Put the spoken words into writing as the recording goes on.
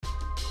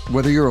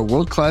Whether you're a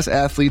world-class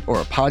athlete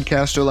or a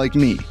podcaster like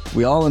me,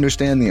 we all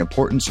understand the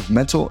importance of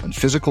mental and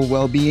physical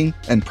well-being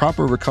and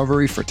proper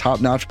recovery for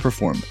top-notch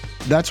performance.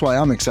 That's why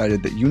I'm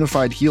excited that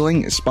Unified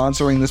Healing is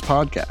sponsoring this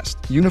podcast.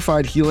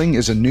 Unified Healing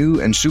is a new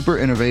and super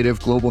innovative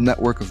global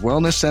network of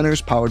wellness centers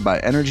powered by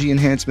Energy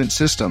Enhancement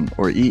System,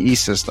 or EE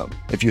System.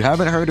 If you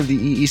haven't heard of the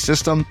EE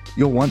System,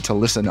 you'll want to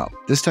listen up.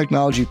 This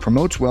technology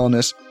promotes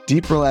wellness,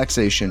 deep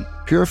relaxation,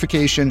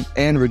 purification,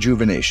 and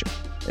rejuvenation.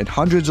 In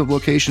hundreds of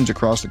locations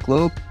across the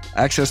globe,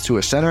 access to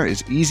a center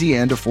is easy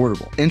and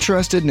affordable.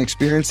 Interested in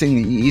experiencing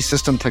the EE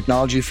System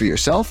technology for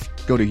yourself?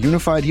 Go to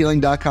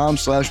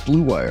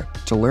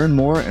unifiedhealing.com/bluewire to learn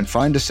more and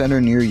find a center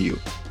near you.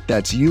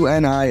 That's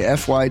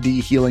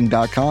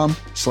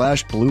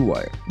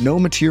unifydhealing.com/bluewire. No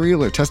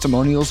material or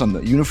testimonials on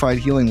the Unified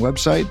Healing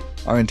website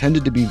are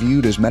intended to be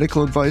viewed as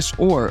medical advice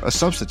or a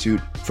substitute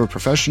for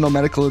professional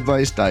medical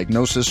advice,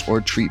 diagnosis,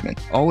 or treatment.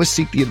 Always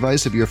seek the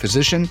advice of your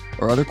physician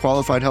or other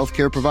qualified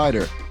healthcare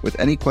provider with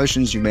any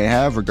questions you may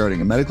have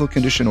regarding a medical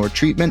condition or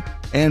treatment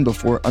and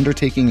before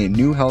undertaking a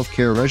new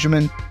healthcare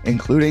regimen,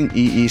 including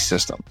EE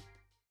System.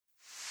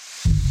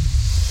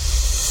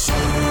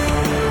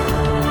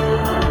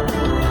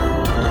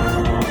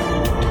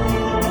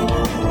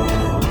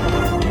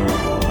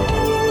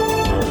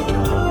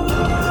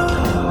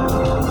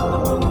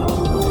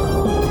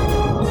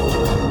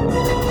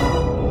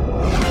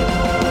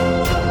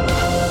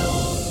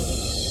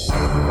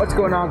 What's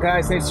going on,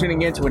 guys? Thanks for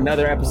tuning in to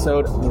another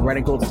episode of the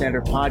Running Gold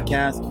Standard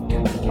podcast.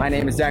 My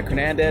name is Zach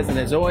Hernandez, and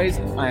as always,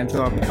 I am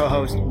joined with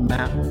co-host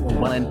Matt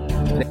Llewellyn.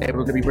 Today,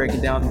 we're going to be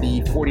breaking down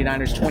the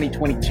 49ers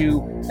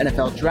 2022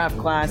 NFL draft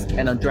class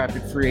and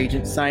undrafted free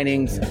agent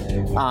signings.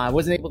 I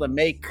wasn't able to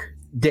make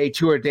day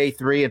 2 or day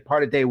 3 and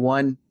part of day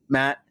 1,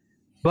 Matt,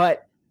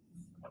 but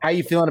how are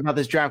you feeling about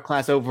this draft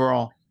class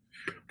overall?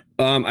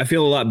 I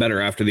feel a lot better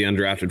after the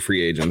undrafted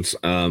free agents.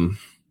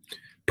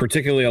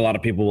 Particularly, a lot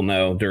of people will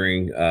know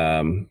during,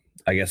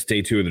 I guess,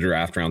 day 2 of the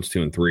draft, rounds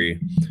 2 and 3.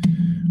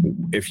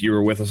 If you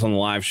were with us on the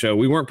live show,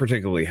 we weren't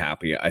particularly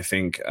happy. I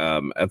think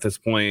at this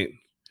point,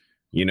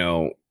 you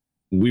know,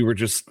 we were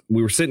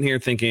sitting here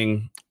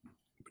thinking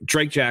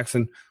Drake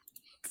Jackson,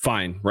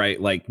 fine,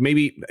 right? Like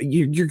maybe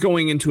you're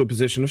going into a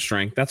position of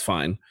strength. That's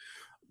fine.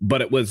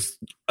 But it was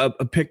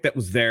a pick that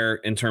was there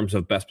in terms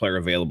of best player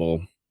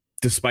available,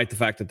 despite the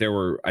fact that there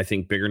were, I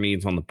think, bigger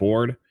needs on the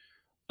board.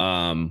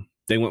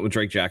 They went with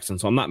Drake Jackson,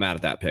 so I'm not mad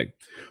at that pick.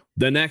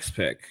 The next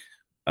pick,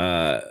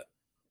 Ty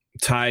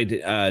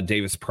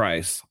Davis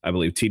Price, I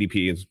believe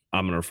TDP is,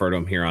 I'm going to refer to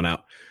him here on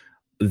out.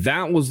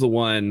 That was the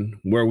one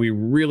where we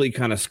really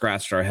kind of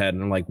scratched our head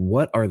and like,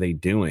 what are they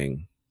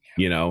doing?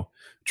 You know,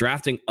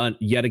 drafting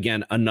yet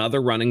again another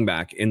running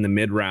back in the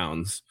mid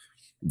rounds.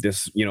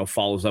 This, you know,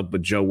 follows up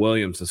with Joe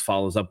Williams. This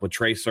follows up with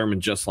Trey Sermon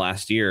just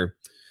last year.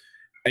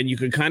 And you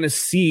could kind of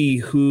see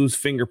whose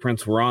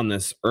fingerprints were on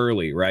this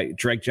early, right?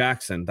 Drake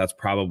Jackson, that's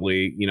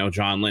probably, you know,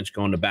 John Lynch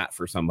going to bat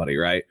for somebody,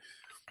 right?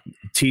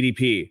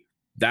 TDP,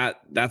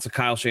 that's a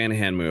Kyle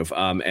Shanahan move.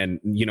 And,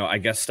 you know, I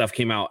guess stuff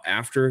came out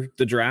after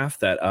the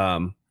draft that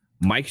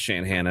Mike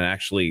Shanahan had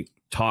actually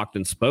talked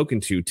and spoken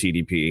to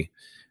TDP.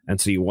 And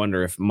so you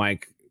wonder if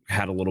Mike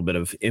had a little bit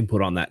of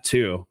input on that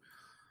too.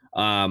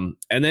 And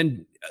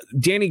then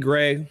Danny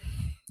Gray,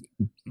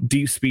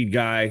 deep speed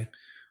guy.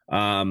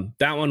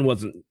 That one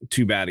wasn't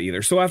too bad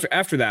either. So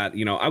after that,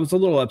 you know, I was a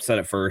little upset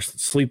at first,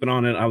 sleeping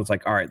on it. I was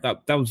like, all right,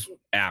 that was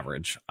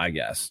average, I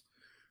guess.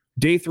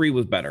 Day 3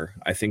 was better.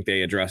 I think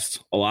they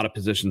addressed a lot of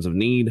positions of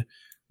need.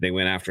 They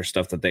went after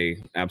stuff that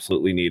they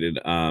absolutely needed.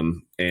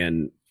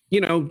 And, you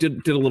know,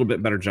 did a little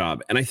bit better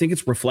job. And I think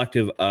it's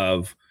reflective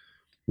of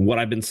what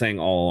I've been saying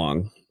all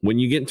along. When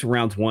you get into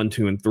rounds 1,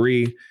 2, and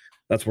 3,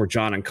 that's where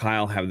John and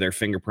Kyle have their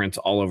fingerprints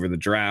all over the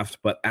draft.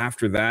 But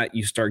after that,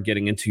 you start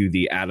getting into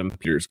the Adam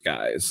Peters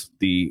guys,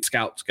 the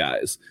scouts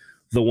guys,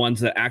 the ones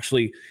that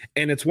actually,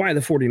 and it's why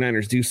the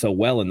 49ers do so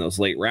well in those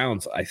late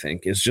rounds, I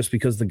think, is just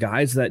because the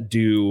guys that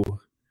do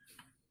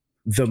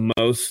the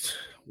most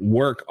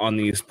work on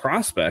these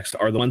prospects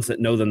are the ones that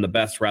know them the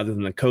best, rather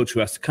than the coach who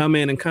has to come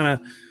in and kind of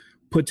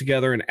put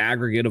together an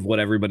aggregate of what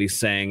everybody's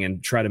saying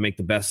and try to make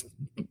the best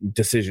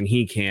decision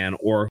he can,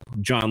 or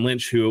John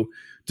Lynch, who,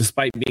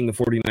 despite being the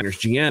 49ers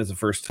GM, is a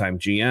first-time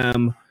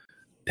GM,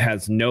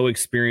 has no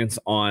experience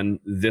on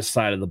this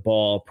side of the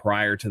ball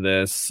prior to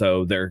this,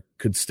 so there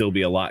could still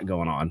be a lot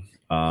going on.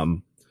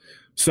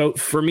 So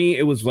for me,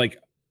 it was like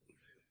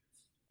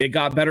it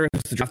got better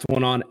as the draft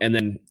went on, and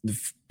then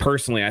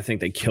personally, I think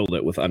they killed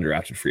it with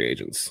undrafted free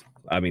agents.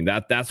 I mean,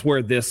 that's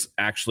where this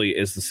actually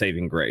is the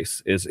saving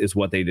grace, is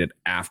what they did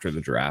after the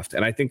draft,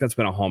 and I think that's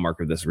been a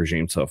hallmark of this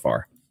regime so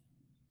far.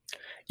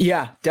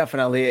 Yeah,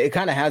 definitely. It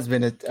kind of has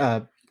been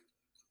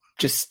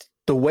just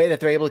the way that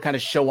they're able to kind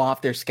of show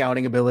off their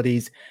scouting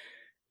abilities.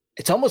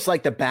 It's almost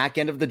like the back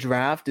end of the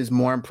draft is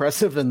more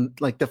impressive than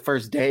like the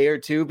first day or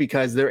two,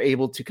 because they're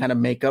able to kind of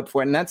make up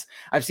for it. And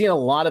I've seen a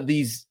lot of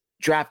these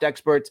draft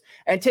experts,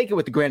 and take it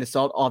with a grain of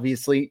salt.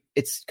 Obviously,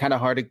 it's kind of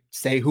hard to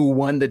say who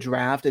won the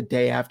draft a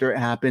day after it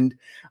happened.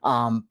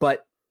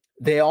 But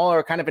they all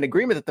are kind of in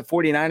agreement that the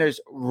 49ers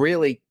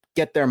really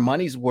get their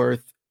money's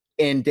worth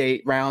in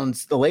the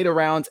later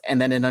rounds,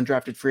 and then in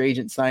undrafted free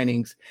agent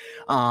signings.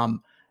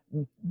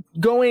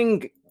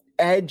 Going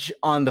edge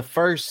on the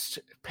first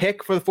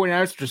pick for the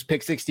 49ers, which was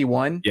pick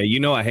 61.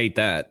 Yeah, I hate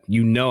that.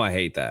 I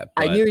hate that.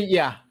 I knew,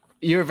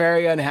 you're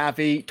very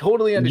unhappy.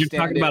 Totally understand.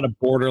 You're talking about a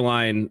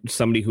borderline,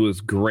 somebody who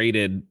is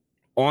graded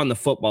on the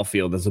football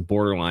field as a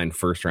borderline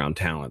first round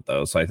talent,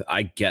 though. So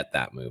I get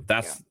that move.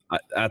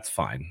 That's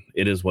fine.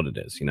 It is what it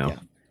is,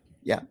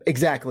 Yeah,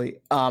 exactly.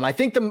 I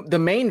think the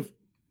main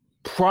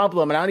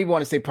problem, and I don't even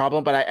want to say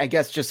problem, but I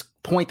guess just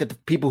point that the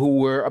people who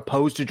were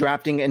opposed to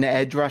drafting an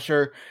edge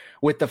rusher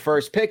with the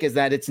first pick is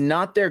that it's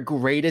not their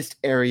greatest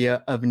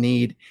area of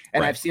need.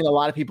 And I've seen a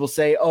lot of people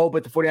say,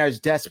 but the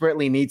 49ers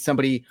desperately need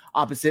somebody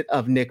opposite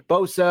of Nick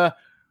Bosa.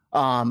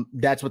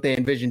 That's what they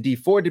envisioned D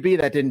Ford to be.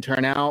 That didn't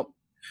turn out.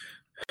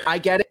 I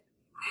get it.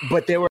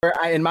 But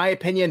in my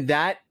opinion,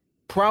 that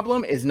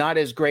problem is not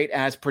as great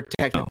as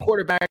protecting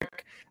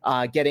quarterback,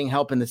 getting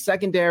help in the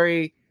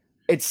secondary.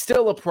 It's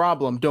still a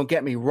problem. Don't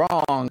get me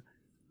wrong.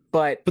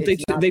 But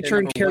they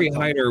turned Kerry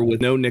Hyder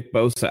with no Nick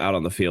Bosa out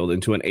on the field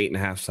into an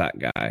 8.5 sack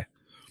guy.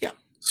 Yeah.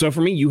 So for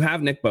me, you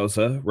have Nick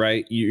Bosa,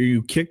 right?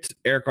 You kicked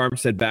Eric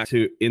Armstead back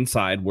to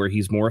inside where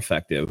he's more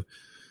effective.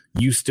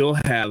 You still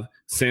have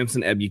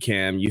Samson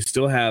Ebukam. You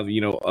still have,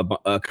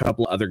 a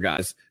couple of other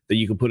guys that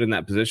you can put in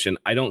that position.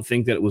 I don't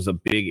think that it was a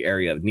big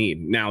area of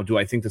need. Now, do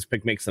I think this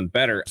pick makes them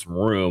better? Some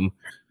room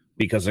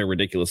because they're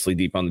ridiculously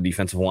deep on the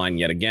defensive line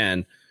yet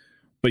again.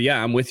 But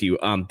yeah, I'm with you.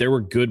 There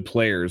were good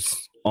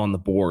players on the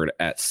board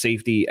at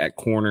safety, at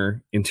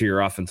corner, interior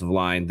offensive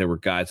line. There were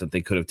guys that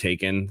they could have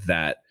taken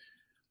that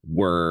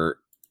were,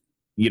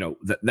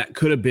 that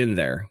could have been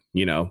there,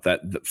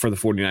 that for the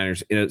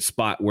 49ers in a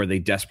spot where they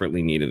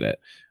desperately needed it.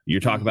 You're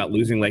talking about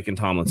losing Laken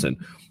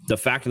Tomlinson. The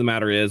fact of the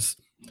matter is,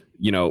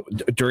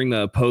 during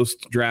the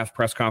post-draft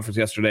press conference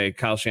yesterday,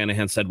 Kyle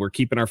Shanahan said, we're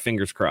keeping our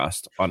fingers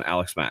crossed on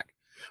Alex Mack,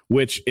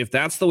 which if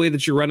that's the way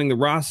that you're running the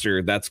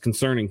roster, that's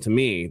concerning to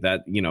me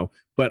that,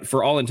 but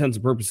for all intents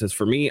and purposes,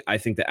 for me, I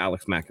think that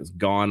Alex Mack is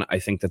gone. I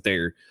think that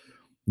they're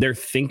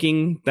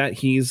thinking that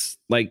he's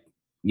that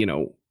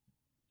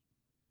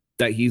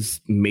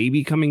he's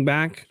maybe coming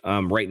back.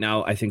 Right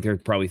now, I think they're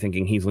probably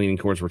thinking he's leaning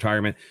towards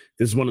retirement.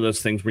 This is one of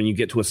those things when you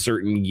get to a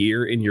certain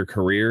year in your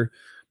career,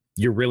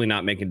 you're really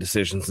not making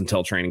decisions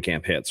until training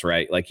camp hits,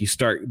 right? Like you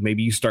start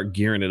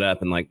gearing it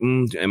up and like,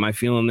 am I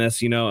feeling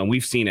this? And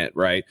we've seen it,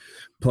 right?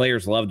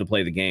 Players love to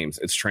play the games.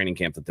 It's training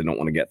camp that they don't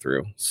want to get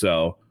through.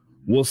 So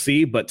we'll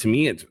see. But to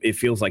me, it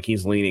feels like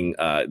he's leaning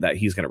that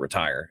he's going to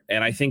retire.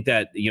 And I think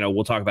that,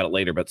 we'll talk about it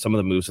later, but some of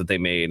the moves that they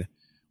made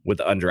with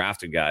the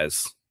undrafted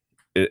guys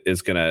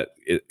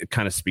it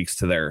kind of speaks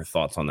to their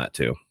thoughts on that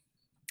too.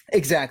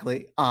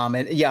 Exactly.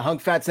 And yeah,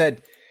 Hunk Fat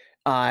said,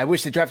 I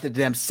wish they drafted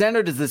them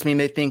center. Does this mean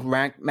they think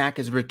Mack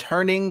is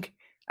returning?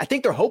 I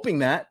think they're hoping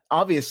that,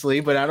 obviously,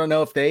 but I don't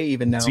know if they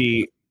even know.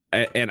 See,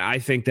 and I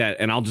think that,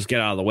 and I'll just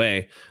get out of the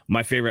way.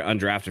 My favorite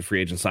undrafted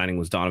free agent signing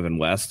was Donovan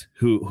West,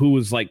 who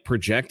was like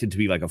projected to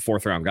be like a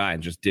 4th round guy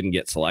and just didn't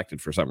get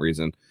selected for some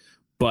reason.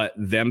 But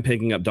them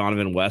picking up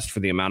Donovan West for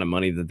the amount of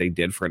money that they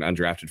did for an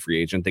undrafted free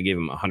agent, they gave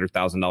him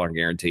 $100,000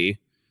 guarantee.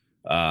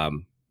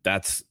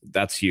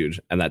 That's huge.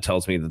 And that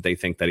tells me that they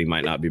think that he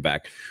might not be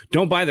back.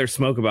 Don't buy their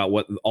smoke about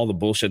what all the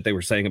bullshit they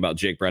were saying about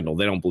Jake Brendel.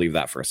 They don't believe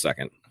that for a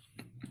second.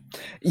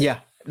 Yeah,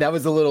 that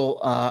was a little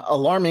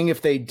alarming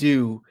if they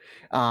do.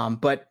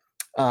 But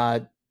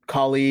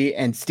Kali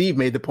and Steve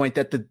made the point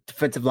that the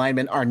defensive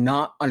linemen are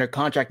not under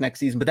contract next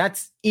season, but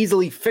that's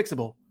easily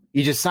fixable.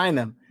 You just sign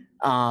them.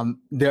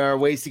 There are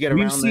ways to get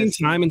around this. We've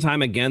seen time and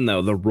time again,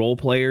 though, the role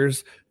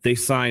players, they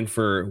sign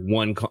for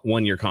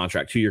 1 year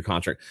contract, 2 year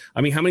contract.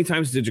 I mean, how many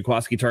times did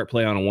Jaquiski Tartt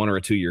play on a 1 or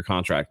a 2 year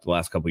contract the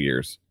last couple of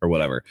years or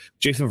whatever?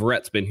 Jason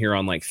Verrett's been here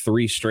on like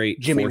 4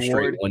 straight 1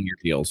 year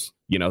deals.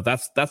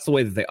 That's the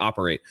way that they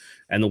operate.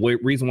 And the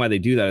reason why they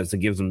do that is it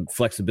gives them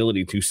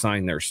flexibility to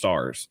sign their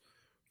stars.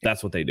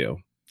 That's what they do.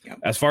 Yep.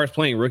 As far as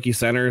playing rookie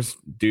centers,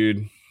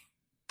 dude,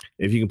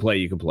 if you can play,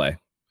 you can play.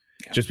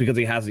 Yeah. Just because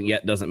he hasn't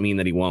yet doesn't mean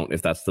that he won't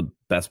if that's the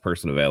best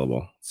person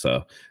available.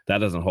 So that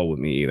doesn't hold with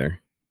me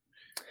either.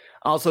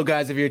 Also,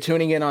 guys, if you're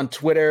tuning in on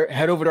Twitter,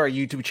 head over to our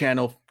YouTube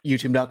channel,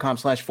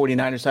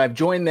 youtube.com/49ers. I've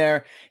joined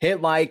there.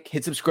 Hit like,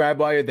 hit subscribe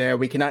while you're there.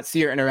 We cannot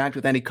see or interact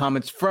with any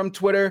comments from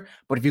Twitter,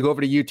 but if you go over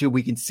to YouTube,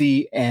 we can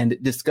see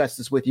and discuss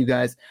this with you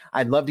guys.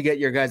 I'd love to get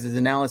your guys'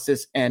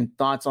 analysis and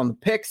thoughts on the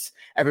picks.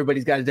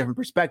 Everybody's got a different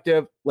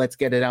perspective. Let's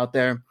get it out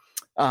there.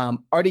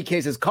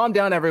 RDK says, calm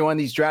down, everyone.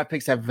 These draft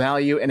picks have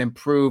value and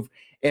improve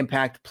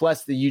impact.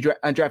 Plus, the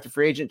undrafted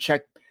free agent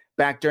check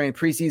back during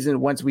preseason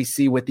once we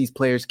see what these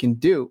players can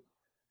do.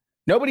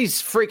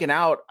 Nobody's freaking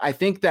out. I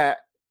think that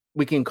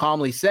we can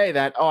calmly say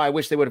that, I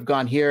wish they would have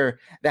gone here.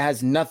 That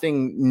has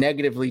nothing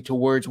negatively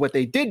towards what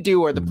they did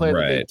do or the player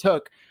that they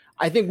took.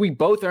 I think we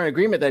both are in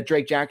agreement that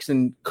Drake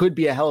Jackson could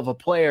be a hell of a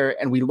player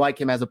and we like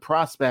him as a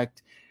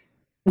prospect.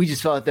 We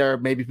just felt that there are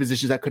maybe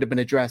positions that could have been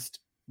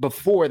addressed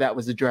before that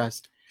was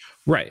addressed.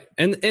 Right.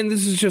 And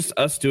this is just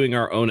us doing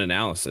our own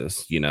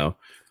analysis.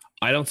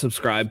 I don't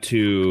subscribe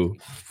to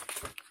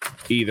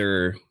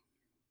either,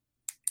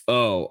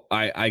 oh,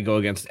 I go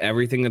against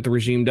everything that the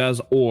regime does,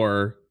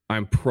 or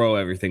I'm pro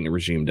everything the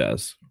regime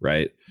does,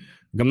 right?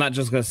 I'm not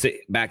just going to sit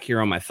back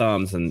here on my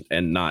thumbs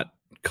and not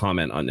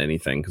comment on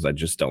anything, because I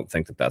just don't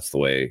think that that's the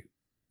way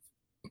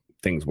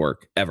things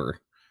work ever,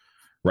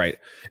 right?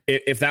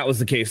 If that was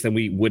the case, then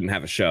we wouldn't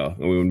have a show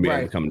and we wouldn't be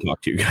able to come and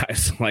talk to you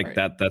guys. Like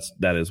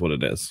that is what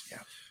it is.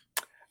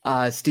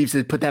 Yeah. Steve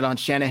said, put that on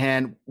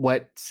Shanahan.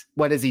 What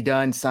has he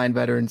done? Sign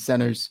veteran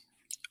centers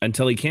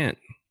until he can't.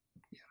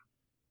 Yeah.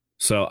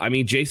 So I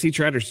mean, JC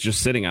Tretter's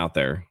just sitting out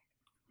there.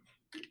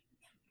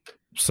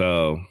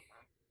 So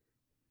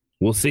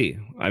we'll see.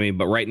 I mean,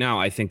 but right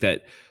now, I think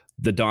that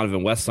the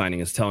Donovan West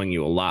signing is telling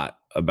you a lot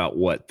about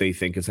what they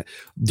think is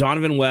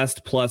Donovan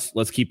West. Plus,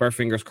 let's keep our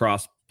fingers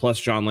crossed. Plus,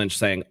 John Lynch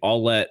saying,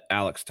 "I'll let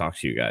Alex talk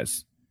to you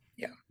guys."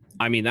 Yeah.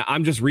 I mean,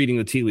 I'm just reading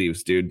the tea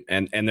leaves, dude,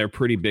 and they're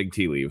pretty big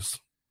tea leaves.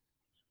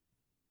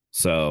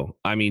 So,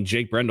 I mean,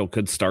 Jake Brendel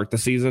could start the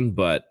season,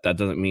 but that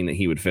doesn't mean that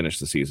he would finish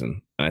the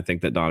season. And I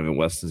think that Donovan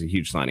West is a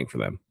huge signing for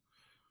them.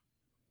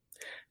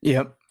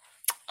 Yep.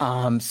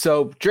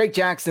 So Drake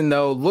Jackson,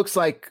 though, looks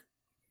like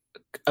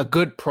a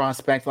good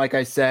prospect. Like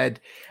I said,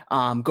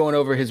 going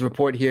over his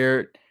report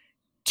here,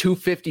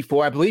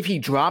 254. I believe he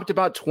dropped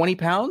about 20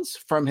 pounds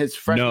from his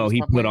freshman. No,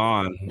 he put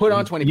on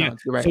 20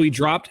 pounds. You're right. So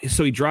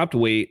he dropped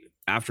weight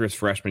after his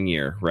freshman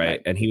year,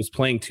 right? And he was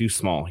playing too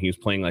small. He was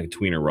playing like a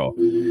tweener role,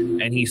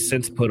 and he's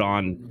since put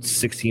on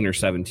 16 or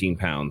 17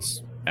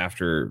 pounds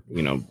after,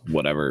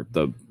 whatever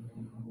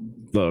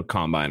the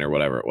combine or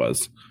whatever it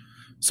was.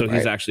 So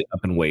he's actually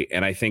up in weight,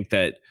 and I think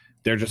that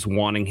they're just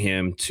wanting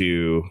him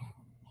to.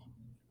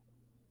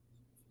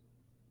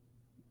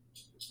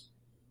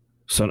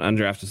 So an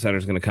undrafted center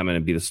is going to come in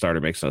and be the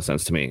starter. Makes no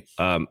sense to me.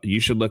 You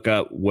should look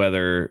up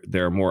whether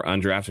there are more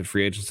undrafted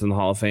free agents in the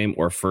Hall of Fame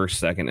or first,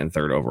 second, and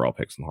third overall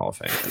picks in the Hall of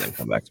Fame, and then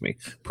come back to me,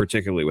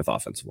 particularly with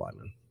offensive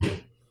linemen.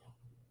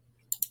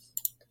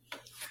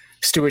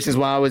 Stewart says,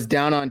 while I was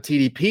down on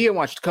TDP and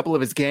watched a couple of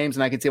his games,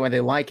 and I can see why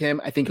they like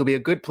him. I think he'll be a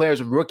good player as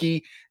a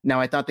rookie.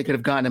 Now, I thought they could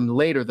have gotten him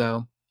later,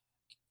 though.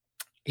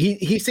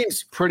 He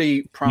seems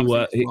pretty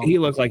promising. He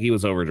looked like he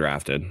was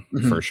overdrafted,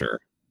 for sure.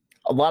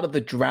 A lot of the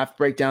draft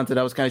breakdowns that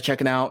I was kind of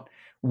checking out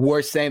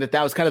were saying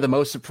that was kind of the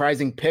most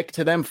surprising pick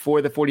to them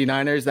for the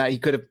 49ers, that he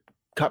could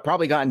have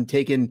probably gotten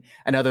taken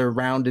another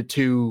round or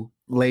two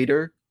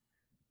later.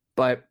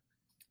 But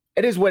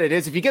it is what it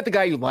is. If you get the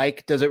guy you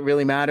like, does it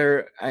really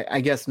matter?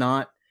 I guess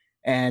not.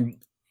 And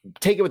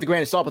take it with a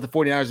grain of salt, but the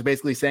 49ers are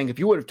basically saying, if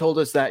you would have told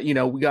us that,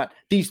 we got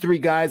these three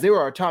guys, they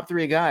were our top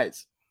three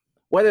guys.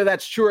 Whether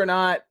that's true or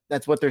not,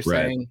 that's what they're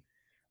saying.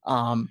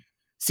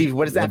 Steve,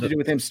 what does that have to do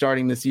with him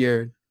starting this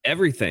year?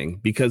 Everything,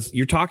 because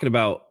you're talking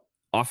about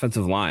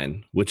offensive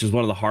line, which is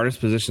one of the hardest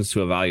positions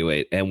to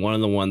evaluate, and one of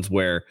the ones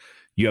where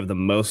you have the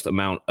most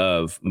amount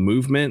of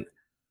movement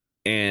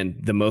and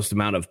the most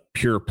amount of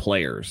pure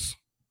players.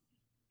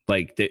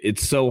 Like,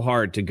 it's so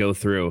hard to go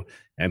through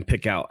and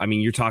pick out. I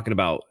mean, you're talking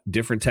about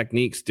different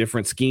techniques,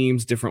 different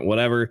schemes, different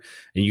whatever,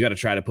 and you got to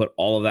try to put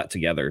all of that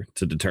together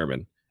to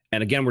determine.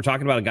 And again, we're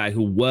talking about a guy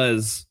who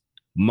was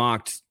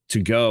mocked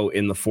to go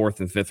in the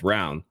 4th and 5th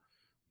round.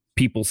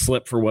 People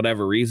slip for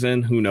whatever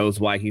reason. Who knows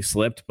why he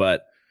slipped,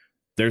 but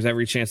there's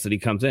every chance that he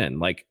comes in.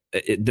 Like,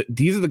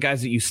 these are the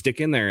guys that you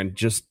stick in there and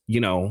just,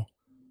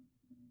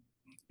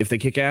 if they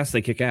kick ass,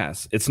 they kick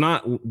ass.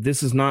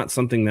 This is not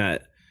something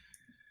that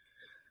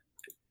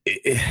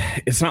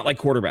it's not like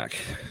quarterback.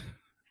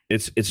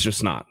 It's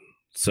just not.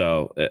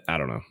 So I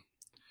don't know.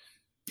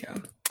 Yeah.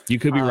 You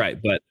could be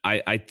right, but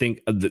I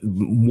think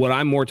what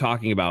I'm more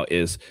talking about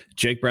is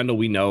Jake Brendel.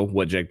 We know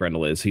what Jake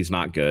Brendel is. He's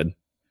not good.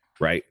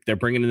 Right, they're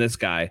bringing in this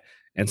guy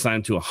and sign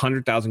him to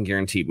 $100,000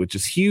 guaranteed, which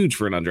is huge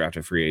for an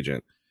undrafted free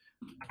agent.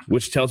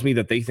 Which tells me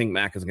that they think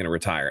Mac is going to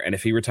retire, and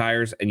if he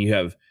retires, and you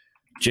have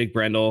Jake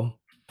Brendel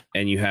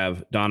and you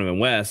have Donovan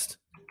West,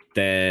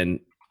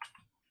 then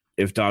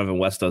if Donovan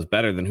West does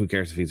better, then who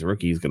cares if he's a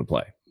rookie? He's going to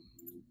play.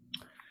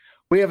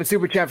 We have a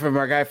super chat from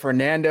our guy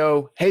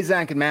Fernando. Hey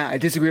Zach and Matt, I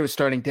disagree with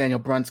starting Daniel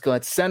Brunskill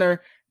at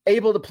center.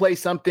 Able to play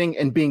something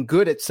and being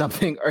good at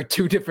something are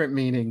two different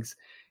meanings.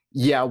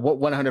 Yeah,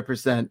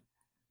 100%.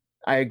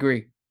 I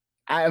agree.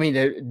 I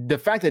mean, the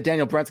fact that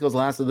Daniel Brunskill's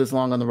lasted this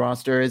long on the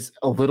roster is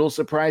a little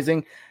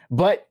surprising,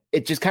 but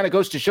it just kind of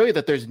goes to show you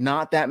that there's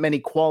not that many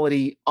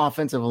quality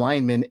offensive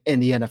linemen in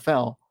the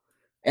NFL,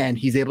 and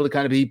he's able to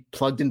kind of be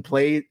plugged and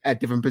play at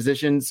different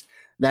positions.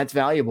 That's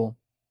valuable.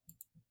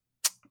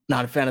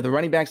 Not a fan of the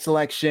running back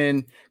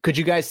selection. Could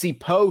you guys see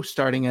Poe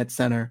starting at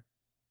center?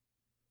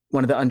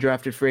 One of the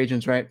undrafted free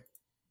agents, right?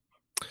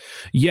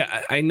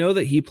 Yeah, I know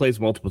that he plays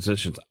multiple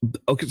positions.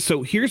 Okay,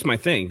 so here's my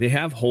thing. They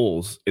have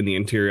holes in the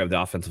interior of the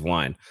offensive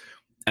line,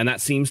 and that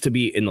seems to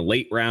be in the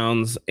late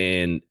rounds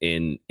and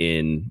in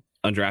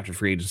undrafted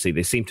free agency.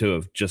 They seem to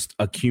have just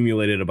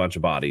accumulated a bunch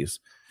of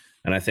bodies,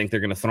 and I think they're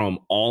going to throw them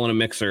all in a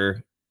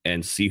mixer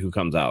and see who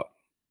comes out.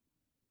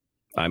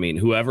 I mean,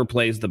 whoever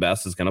plays the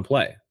best is going to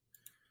play.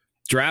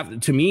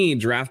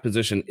 Draft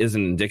position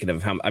isn't indicative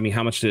of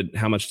how much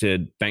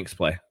did Banks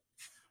play?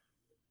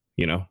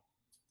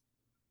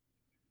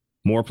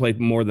 Moore played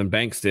more than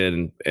Banks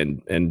did,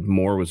 and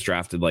Moore was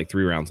drafted like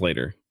 3 rounds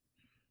later.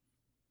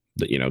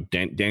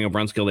 Daniel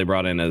Brunskill they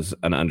brought in as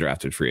an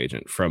undrafted free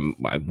agent from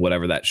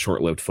whatever that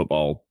short-lived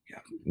football.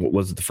 What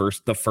was it,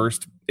 the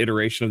first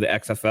iteration of the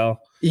XFL?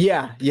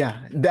 Yeah.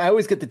 I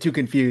always get the two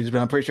confused, but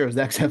I'm pretty sure it was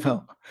the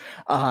XFL.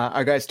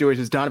 Our guy Stewart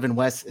says Donovan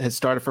West has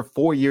started for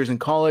 4 years in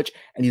college,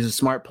 and he's a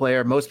smart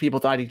player. Most people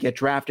thought he'd get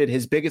drafted.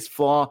 His biggest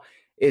flaw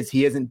is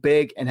he isn't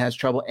big and has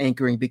trouble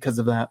anchoring because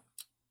of that.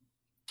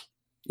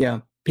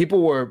 Yeah,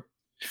 people were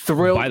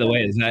thrilled. By the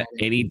way, is that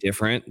any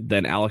different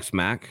than Alex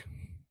Mack?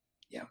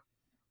 Yeah.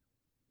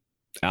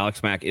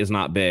 Alex Mack is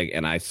not big,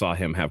 and I saw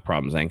him have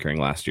problems anchoring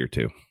last year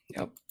too.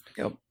 Yep.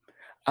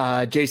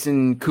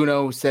 Jason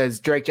Kuno says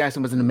Drake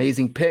Jackson was an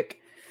amazing pick.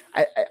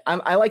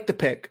 I like the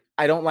pick.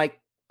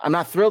 I'm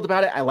not thrilled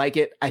about it. I like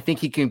it. I think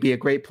he can be a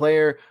great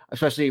player,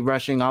 especially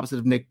rushing opposite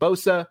of Nick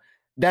Bosa.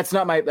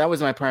 That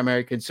was my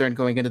primary concern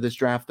going into this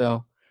draft,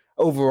 though.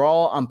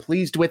 Overall, I'm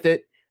pleased with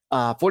it.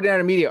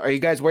 49er Media, are you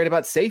guys worried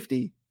about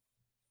safety?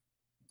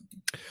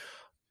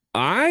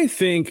 I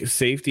think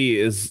safety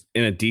is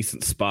in a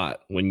decent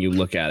spot when you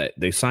look at it.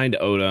 They signed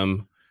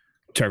Odom.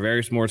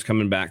 Tarvarius Moore's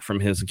coming back from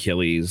his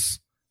Achilles.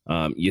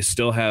 You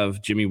still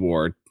have Jimmy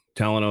Ward.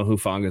 Talanoa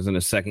Hufanga's in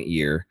his second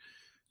year.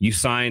 You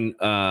sign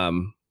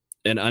an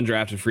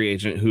undrafted free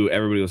agent who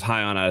everybody was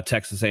high on out of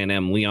Texas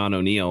A&M, Leon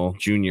O'Neal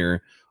Jr.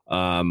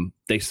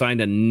 They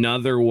signed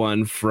another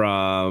one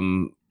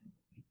from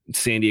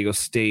San Diego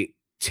State,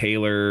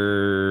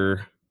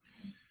 Taylor.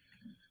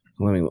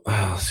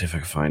 Let's see if I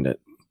can find it.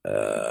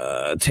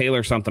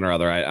 Taylor something or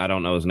other. I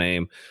don't know his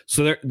name.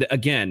 So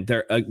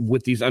they're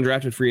with these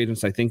undrafted free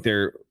agents, I think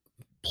they're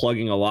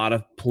plugging a lot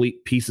of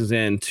pieces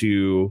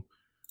into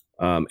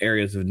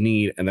areas of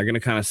need, and they're going to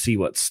kind of see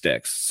what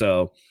sticks.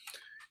 So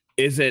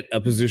is it a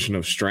position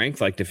of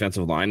strength like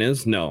defensive line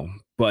is? No.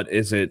 But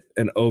is it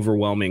an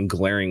overwhelming,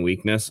 glaring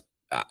weakness?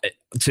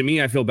 To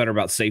me, I feel better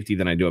about safety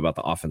than I do about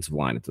the offensive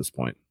line at this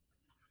point.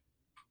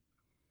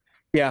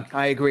 Yeah,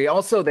 I agree.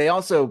 They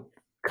also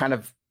kind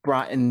of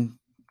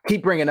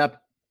keep bringing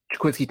up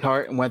Jaquiski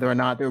Tartt and whether or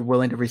not they're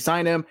willing to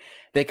re-sign him.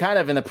 They kind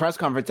of, in the press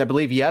conference, I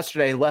believe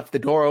yesterday, left the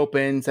door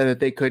open so that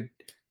they could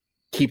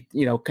keep,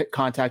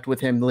 contact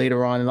with him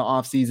later on in the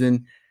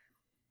offseason.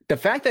 The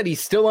fact that he's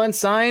still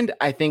unsigned,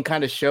 I think,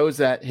 kind of shows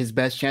that his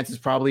best chance is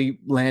probably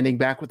landing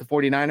back with the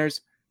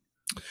 49ers.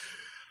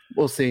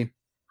 We'll see.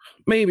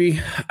 Maybe.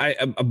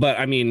 But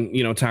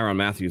Tyrann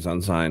Mathieu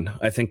unsigned.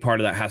 I think part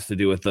of that has to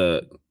do with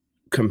the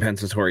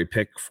compensatory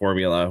pick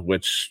formula,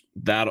 which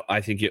I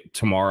think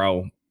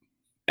tomorrow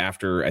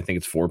after, I think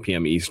it's 4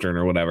 p.m. Eastern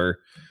or whatever,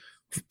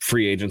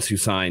 free agents who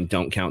sign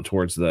don't count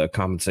towards the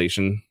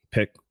compensation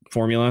pick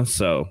formula.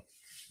 So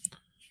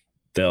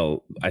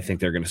I think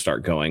they're going to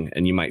start going,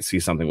 and you might see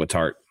something with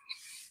Tartt.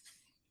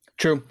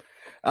 True.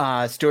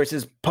 Stewart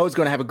says Poe's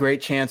going to have a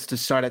great chance to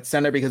start at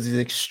center because he's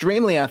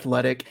extremely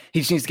athletic.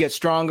 He just needs to get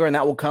stronger, and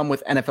that will come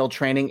with NFL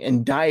training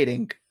and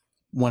dieting.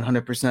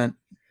 100%.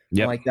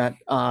 Yep. I like that.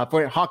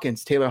 For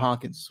Taylor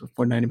Hawkins,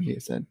 49er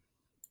Media said.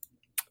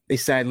 They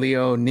signed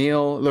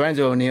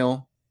Lorenzo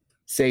O'Neal,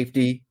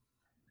 safety.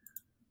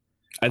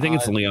 I think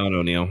it's Leon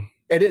O'Neal.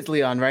 It is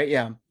Leon, right?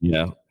 Yeah.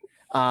 Yeah.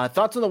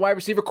 Thoughts on the wide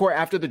receiver core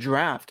after the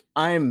draft?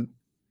 I'm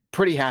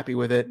pretty happy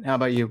with it. How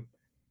about you?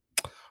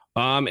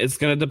 It's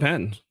going to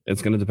depend.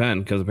 It's going to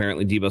depend because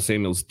apparently Deebo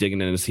Samuel's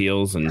digging in his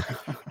heels and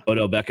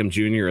Odell Beckham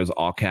Jr. is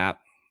all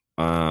cap.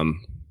 I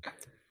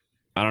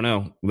don't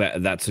know.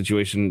 That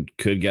situation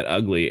could get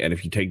ugly. And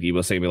if you take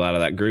Deebo Samuel out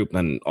of that group,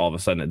 then all of a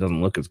sudden it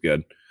doesn't look as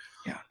good.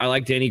 Yeah. I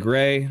like Danny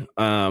Gray.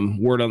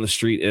 Word on the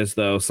street is,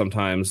 though,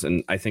 sometimes,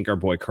 and I think our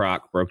boy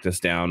Croc broke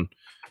this down,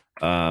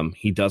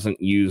 he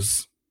doesn't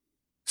use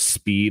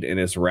speed in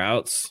his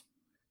routes.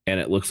 And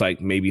it looks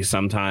like maybe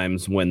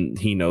sometimes when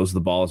he knows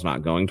the ball is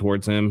not going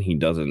towards him, he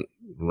doesn't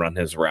run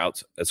his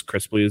routes as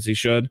crisply as he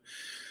should,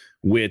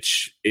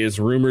 which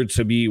is rumored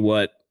to be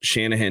what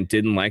Shanahan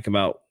didn't like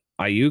about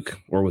Ayuk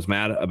or was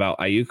mad about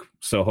Ayuk.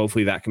 So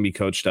hopefully that can be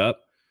coached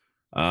up.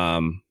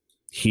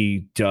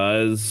 He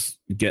does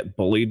get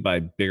bullied by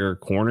bigger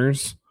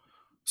corners.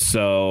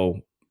 So,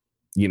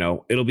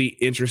 it'll be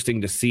interesting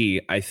to see.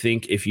 I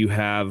think if you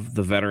have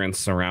the veterans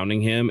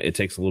surrounding him, it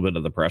takes a little bit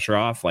of the pressure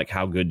off. Like,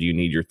 how good do you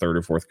need your third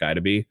or fourth guy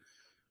to be,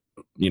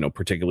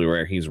 particularly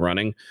where he's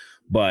running.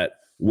 But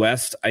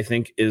West, I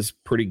think, is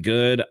pretty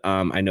good.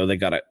 I know they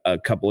got a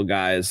couple of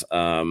guys,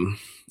 Talon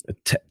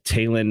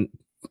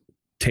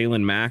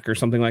Mack or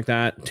something like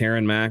that.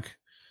 Taron Mack.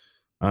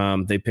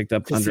 They picked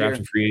up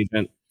undrafted free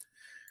agent.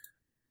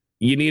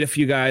 You need a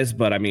few guys,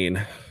 but I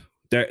mean,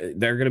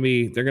 they're gonna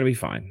be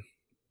fine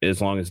as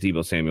long as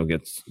Deebo Samuel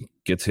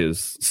gets his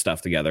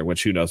stuff together.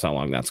 Which who knows how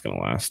long that's gonna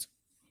last.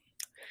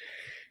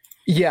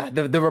 Yeah,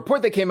 the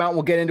report that came out,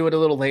 we'll get into it a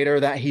little later,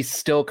 that he's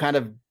still kind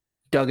of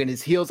dug in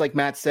his heels, like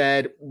Matt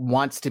said,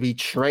 wants to be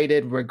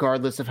traded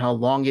regardless of how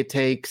long it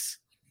takes.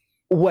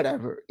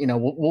 Whatever,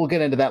 we'll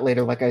get into that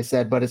later, like I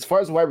said. But as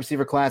far as the wide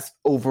receiver class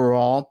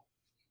overall,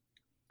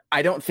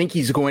 I don't think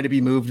he's going to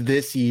be moved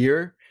this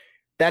year.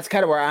 That's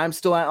kind of where I'm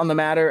still at on the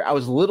matter. I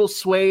was a little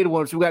swayed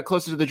once we got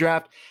closer to the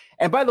draft.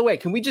 And by the way,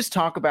 can we just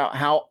talk about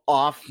how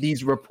off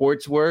these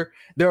reports were?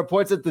 The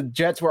reports that the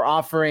Jets were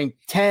offering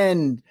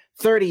 10,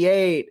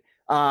 38,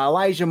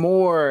 Elijah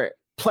Moore,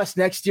 plus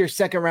next year's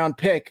second round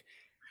pick.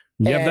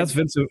 Yeah,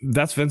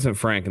 that's Vincent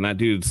Frank, and that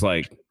dude's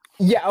like,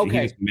 yeah,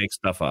 okay, he just makes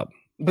stuff up.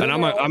 But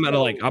I'm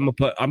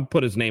gonna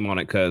put his name on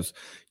it because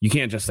you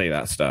can't just say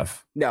that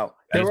stuff. No,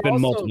 there's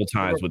been multiple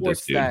times with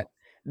this dude that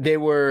they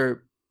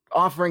were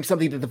offering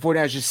something that the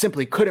 49ers just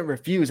simply couldn't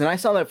refuse. And I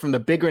saw that from the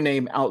bigger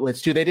name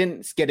outlets too. They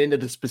didn't get into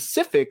the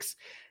specifics,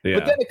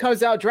 but then it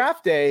comes out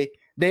draft day,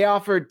 they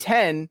offered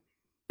 10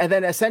 and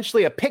then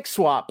essentially a pick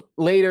swap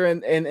later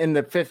in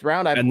the fifth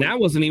round. And that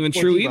wasn't even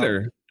true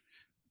either.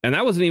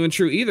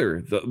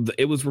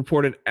 It was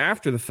reported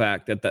after the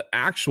fact that the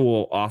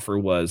actual offer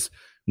was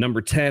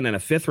number 10 and a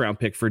fifth round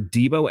pick for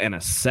Debo and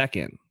a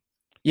second.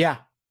 Yeah.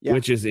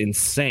 Which is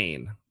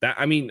insane.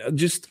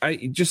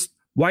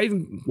 Why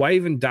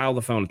even dial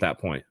the phone at that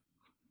point?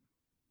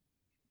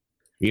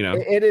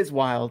 It is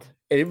wild.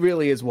 It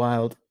really is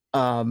wild.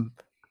 The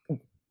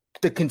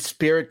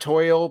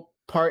conspiratorial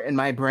part in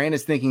my brain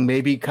is thinking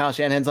maybe Kyle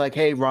Shanahan's like,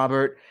 hey,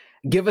 Robert,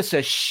 give us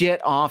a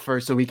shit offer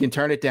so we can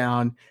turn it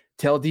down.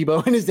 Tell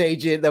Debo and his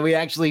agent that we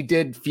actually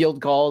did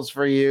field calls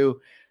for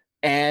you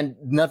and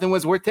nothing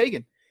was worth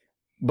taking.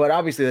 But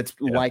obviously that's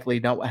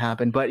likely not what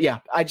happened. But yeah,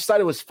 I just thought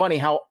it was funny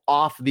how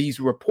off these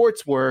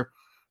reports were.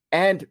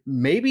 And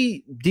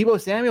maybe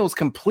Deebo Samuel's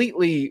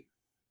completely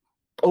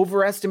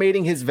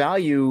overestimating his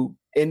value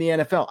in the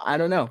NFL. I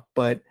don't know,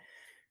 but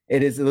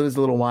it was a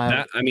little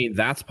wild.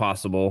 That's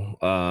possible.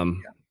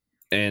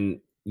 And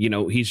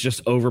he's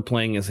just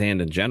overplaying his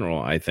hand in general,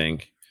 I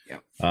think. Yeah.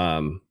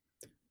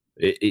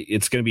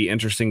 It's going to be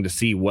interesting to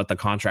see what the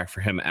contract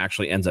for him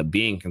actually ends up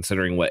being,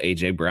 considering what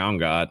AJ Brown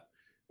got,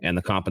 and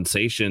the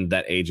compensation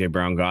that AJ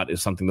Brown got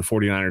is something the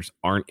 49ers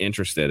aren't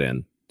interested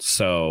in.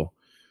 So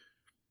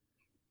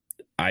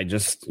I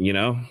just,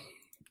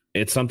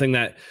 it's something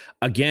that,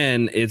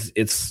 again,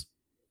 it's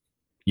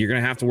you're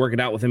going to have to work it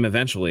out with him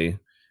eventually.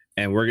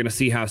 And we're going to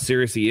see how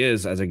serious he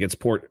is as it gets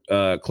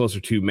closer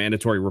to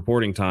mandatory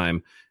reporting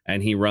time.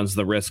 And he runs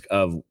the risk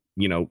of,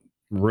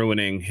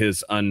 ruining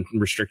his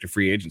unrestricted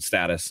free agent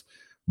status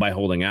by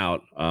holding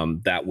out.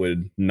 That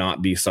would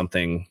not be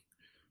something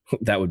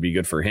that would be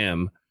good for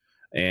him.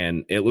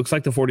 And it looks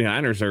like the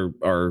 49ers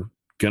are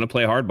going to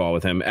play hardball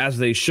with him, as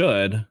they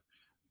should.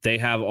 They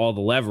have all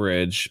the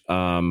leverage.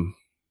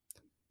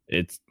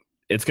 It's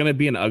going to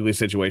be an ugly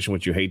situation,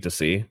 which you hate to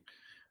see.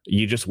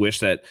 You just wish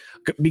that,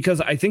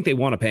 because I think they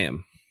want to pay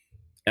him.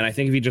 And I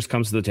think if he just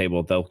comes to the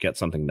table, they'll get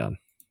something done.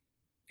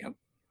 Yep,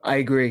 I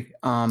agree.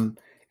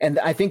 And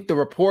I think the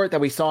report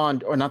that we saw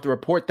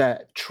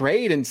that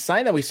trade and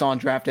sign that we saw on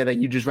draft day that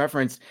you just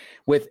referenced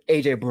with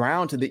AJ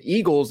Brown to the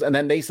Eagles, and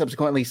then they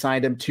subsequently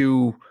signed him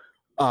to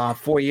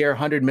 4-year,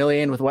 $100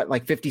 million with what,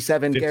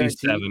 57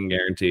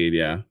 guaranteed.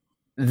 Yeah.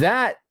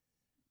 That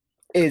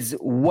is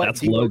what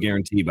that's low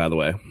guarantee, by the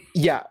way.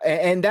 Yeah.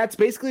 And that's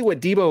basically what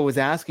Debo was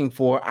asking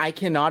for. I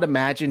cannot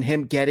imagine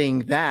him getting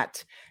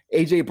that.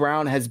 AJ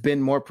Brown has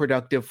been more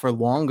productive for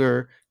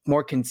longer,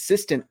 more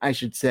consistent, I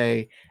should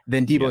say,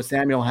 than Debo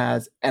Samuel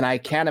has. And I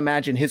can't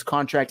imagine his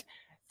contract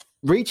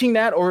reaching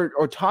that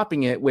or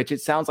topping it, which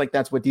it sounds like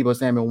that's what Debo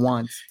Samuel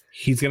wants.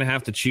 He's going to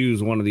have to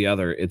choose one or the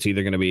other. It's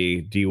either going to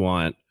be, do you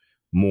want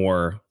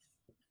more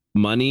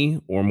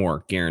money or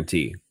more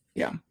guarantee?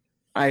 Yeah,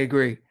 I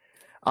agree.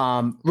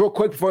 Real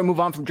quick before we move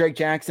on from Drake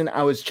Jackson,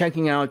 I was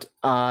checking out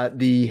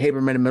the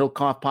Haberman and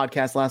Middlecoff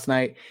podcast last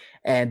night,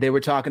 and they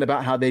were talking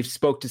about how they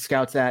spoke to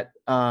scouts that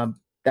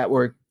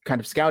were kind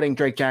of scouting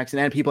Drake Jackson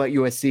and people at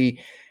USC,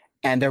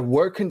 and there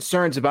were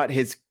concerns about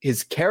his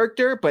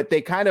character, but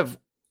they kind of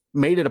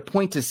made it a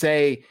point to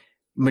say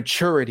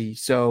maturity.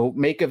 So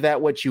make of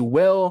that what you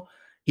will.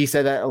 He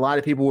said that a lot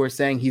of people were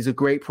saying he's a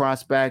great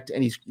prospect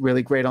and he's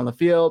really great on the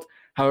field.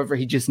 However,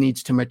 he just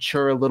needs to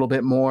mature a little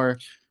bit more.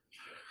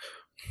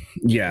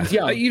 Yeah.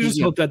 You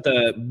just hope that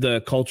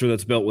the culture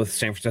that's built with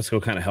San Francisco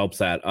kind of helps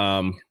that.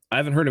 I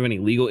haven't heard of any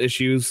legal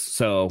issues.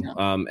 So,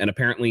 and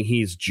apparently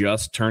he's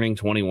just turning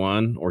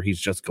 21, or he's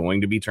just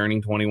going to be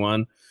turning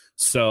 21.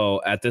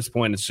 So at this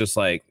point, it's just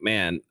like,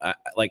 man,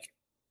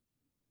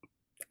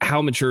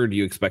 how mature do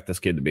you expect this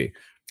kid to be?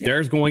 Yeah. There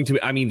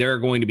are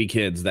going to be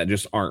kids that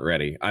just aren't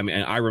ready. I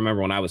mean, I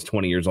remember when I was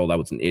 20 years old, I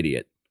was an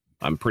idiot.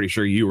 I'm pretty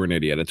sure you were an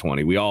idiot at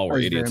 20. We all were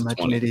idiots at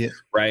 20, an idiot.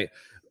 Right?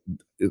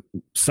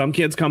 Some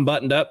kids come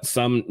buttoned up,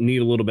 some need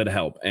a little bit of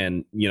help.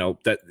 And,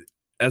 that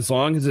as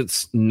long as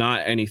it's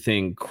not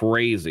anything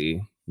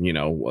crazy,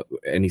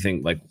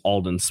 anything like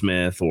Aldon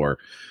Smith or,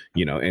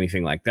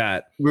 anything like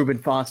that. Reuben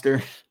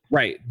Foster.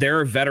 Right. There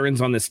are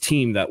veterans on this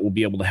team that will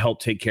be able to help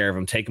take care of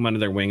them, take them under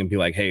their wing and be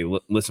like, hey,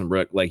 listen,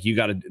 Brooke,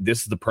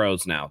 this is the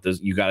pros now.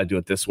 You got to do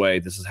it this way.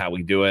 This is how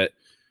we do it.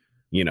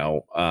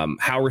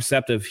 How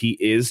receptive he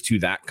is to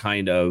that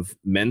kind of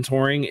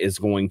mentoring is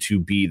going to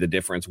be the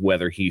difference,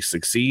 whether he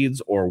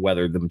succeeds or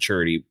whether the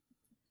maturity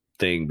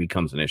thing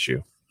becomes an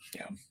issue.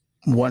 Yeah,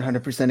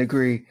 100%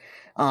 agree.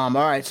 All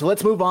right, so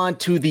let's move on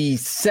to the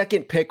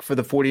second pick for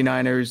the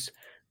 49ers,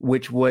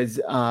 which was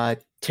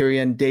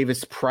Tyrion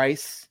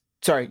Davis-Price.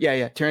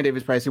 Tyrion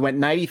Davis-Price. He went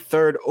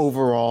 93rd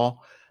overall.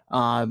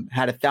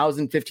 Had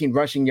 1,015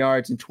 rushing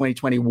yards in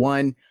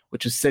 2021,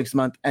 which is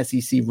 6-month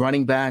SEC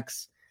running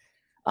backs.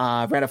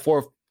 Ran a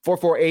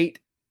 4.48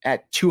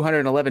 at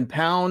 211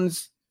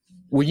 pounds.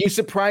 Were you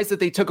surprised that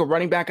they took a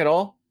running back at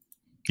all?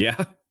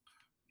 Yeah.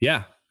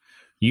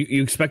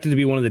 You expect it to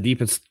be one of the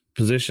deepest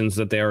positions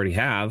that they already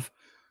have.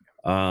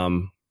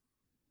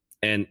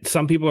 And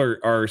some people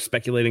are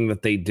speculating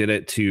that they did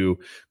it to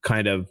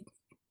kind of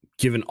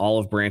give an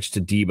olive branch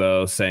to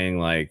Debo, saying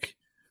like,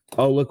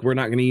 oh, look, we're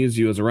not going to use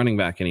you as a running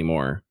back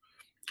anymore.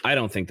 I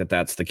don't think that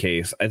that's the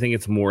case. I think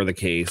it's more the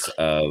case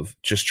of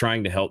just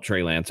trying to help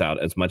Trey Lance out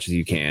as much as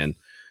you can,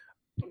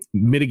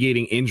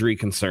 mitigating injury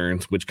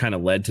concerns, which kind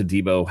of led to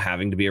Debo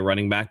having to be a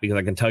running back, because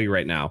I can tell you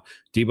right now,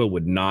 Debo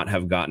would not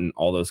have gotten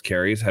all those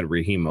carries had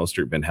Raheem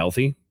Mostert been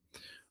healthy.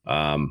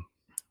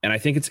 And I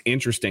think it's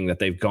interesting that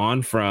they've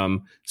gone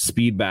from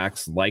speed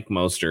backs like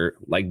Mostert,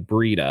 like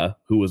Breida,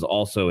 who was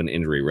also an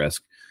injury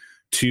risk,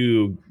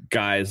 to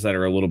guys that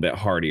are a little bit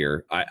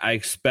hardier. I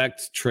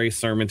expect Trey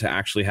Sermon to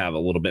actually have a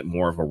little bit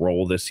more of a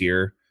role this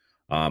year.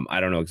 I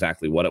don't know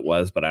exactly what it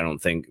was, but I don't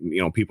think,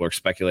 people are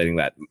speculating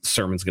that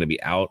Sermon's going to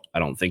be out. I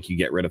don't think you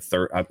get rid of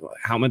third.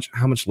 How much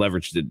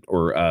leverage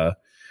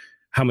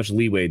how much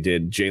leeway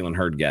did Jalen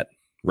Hurd get?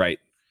 Right.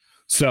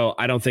 So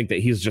I don't think that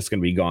he's just going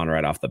to be gone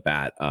right off the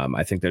bat.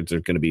 I think there's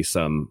going to be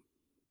some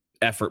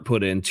effort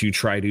put in to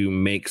try to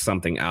make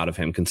something out of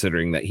him,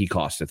 considering that he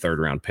cost a 3rd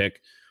round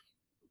pick.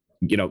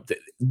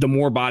 The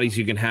more bodies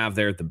you can have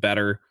there, the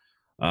better.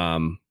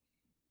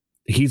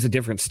 He's a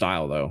different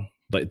style, though.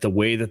 But the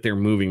way that they're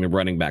moving the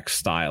running back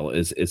style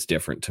is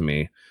different to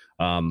me.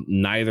 None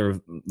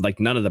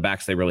of the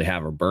backs they really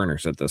have are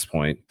burners at this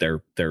point.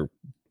 They're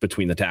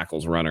between the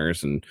tackles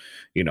runners and,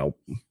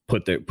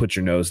 put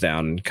your nose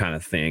down kind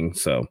of thing.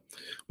 So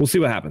we'll see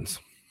what happens.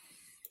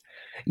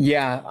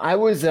 Yeah, I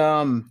was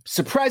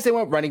surprised they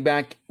went running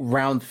back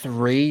round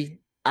 3.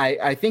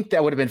 I think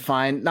that would have been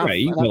fine. Right,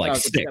 you go like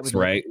 6,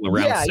 right?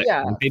 Round 6.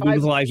 Yeah. Maybe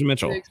with Elijah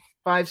Mitchell.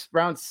 5,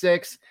 round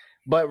 6.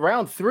 But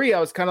round 3, I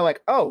was kind of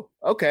like, oh,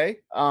 okay,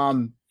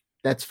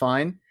 that's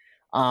fine.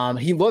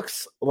 He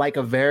looks like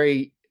a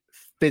very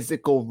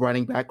physical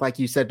running back, like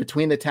you said,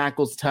 between the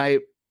tackles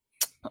type.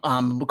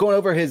 Going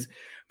over his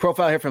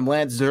profile here from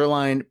Lance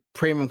Zierlein,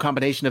 premium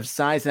combination of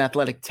size and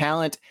athletic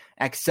talent,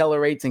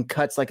 accelerates and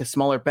cuts like a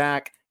smaller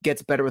back,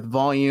 gets better with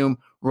volume,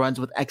 runs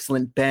with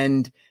excellent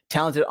bend,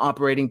 talented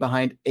operating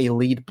behind a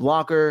lead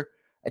blocker,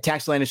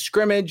 attacks line of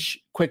scrimmage,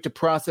 quick to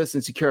process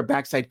and secure a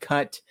backside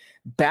cut,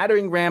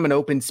 battering ram in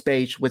open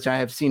space, which I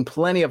have seen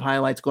plenty of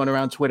highlights going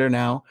around Twitter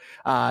now,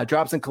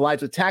 drops and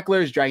collides with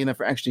tacklers, dragging them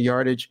for extra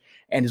yardage,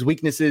 and his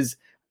weaknesses: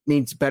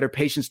 needs better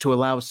patience to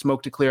allow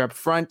smoke to clear up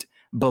front,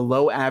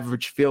 below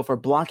average feel for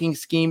blocking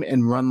scheme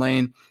and run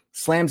lane,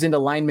 slams into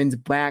linemen's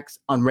backs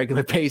on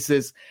regular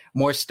basis,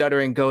 more stutter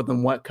and go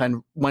than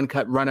one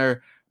cut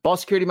runner. Ball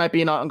security might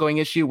be an ongoing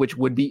issue, which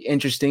would be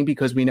interesting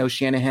because we know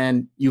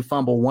Shanahan, you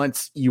fumble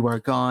once, you are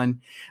gone.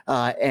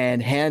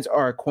 And hands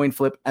are a coin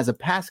flip as a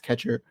pass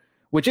catcher,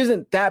 which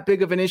isn't that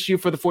big of an issue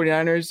for the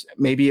 49ers.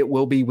 Maybe it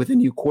will be with a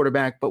new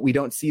quarterback, but we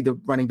don't see the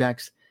running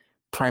backs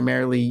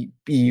primarily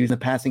be used in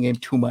the passing game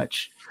too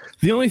much.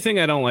 The only thing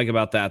I don't like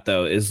about that,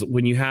 though, is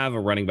when you have a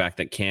running back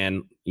that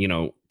can,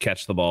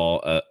 catch the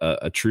ball,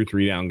 a true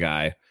 3-down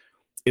guy,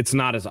 it's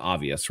not as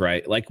obvious,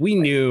 right? Like we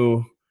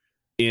knew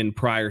in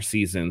prior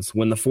seasons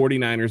when the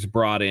 49ers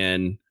brought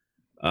in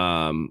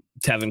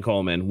Tevin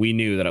Coleman, we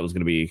knew that it was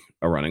going to be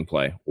a running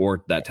play,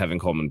 or that Tevin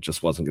Coleman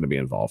just wasn't going to be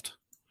involved.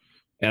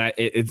 And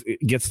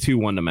it gets too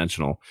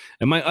one-dimensional.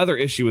 And my other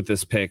issue with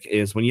this pick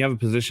is when you have a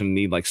position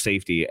need like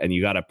safety, and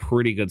you got a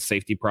pretty good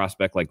safety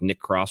prospect like Nick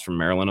Cross from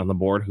Maryland on the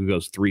board, who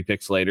goes 3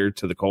 picks later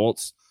to the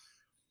Colts.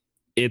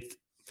 I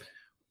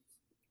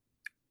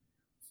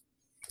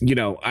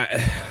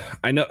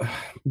know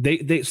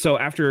they so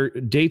after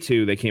day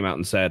 2, they came out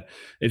and said,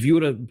 if you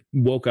would have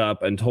woke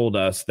up and told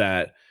us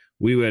that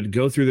we would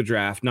go through the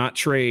draft, not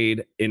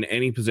trade in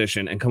any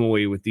position, and come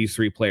away with these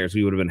 3 players,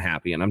 we would have been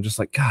happy. And I'm just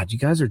like, God, you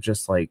guys are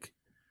just like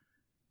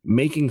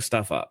making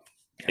stuff up.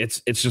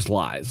 It's just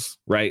lies,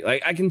 right?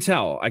 Like I can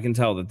tell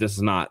that this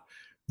is not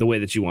the way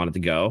that you want it to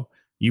go.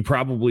 You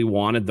probably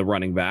wanted the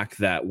running back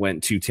that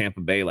went to Tampa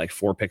Bay like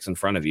 4 picks in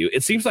front of you.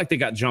 It seems like they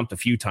got jumped a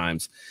few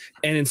times,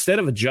 and instead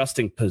of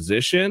adjusting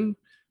position,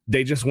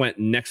 they just went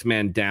next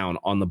man down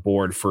on the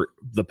board for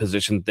the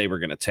position that they were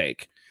going to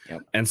take.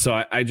 Yep. And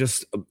so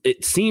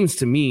it seems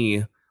to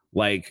me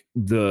like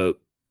the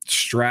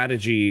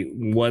strategy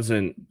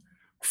wasn't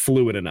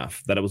fluid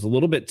enough, that it was a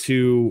little bit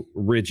too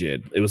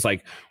rigid. It was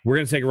like, we're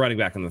going to take a running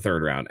back in the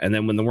 3rd round. And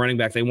then when the running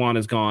back they want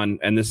is gone,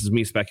 and this is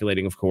me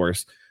speculating, of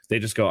course, they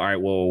just go, all right,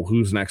 well,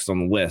 who's next on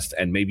the list?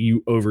 And maybe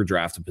you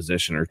overdraft a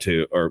position or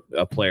two, or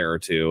a player or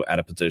two at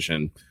a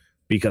position,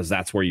 because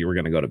that's where you were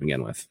going to go to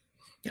begin with.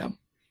 Yeah.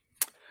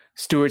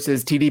 Stewart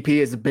says TDP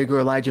is a bigger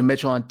Elijah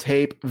Mitchell on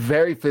tape.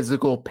 Very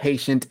physical,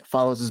 patient,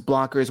 follows his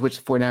blockers, which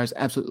the 49ers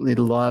absolutely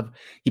love.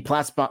 He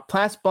pass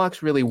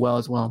blocks really well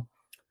as well.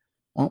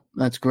 Well,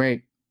 that's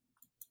great.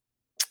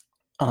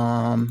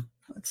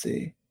 Let's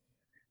see.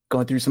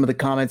 Going through some of the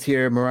comments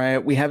here,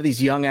 Mariah, we have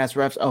these young ass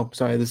refs. Oh,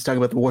 sorry, this is talking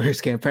about the Warriors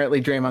game. Apparently,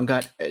 Draymond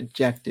got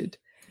ejected.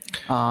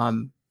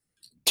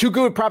 Too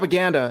good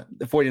propaganda.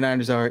 The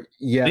 49ers are.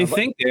 Yeah, they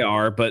think they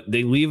are, but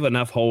they leave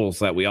enough holes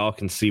that we all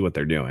can see what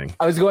they're doing.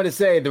 I was going to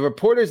say the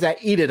reporters that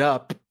eat it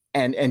up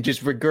and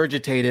just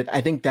regurgitate it. I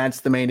think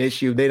that's the main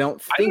issue. They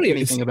don't think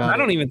anything about it. I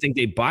don't even think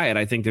they buy it.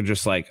 I think they're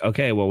just like,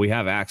 okay, well, we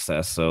have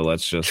access, so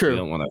let's just. We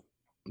don't want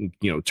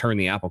to, turn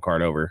the apple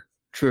cart over.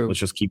 True. Let's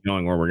just keep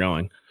going where we're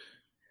going.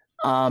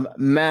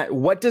 Matt,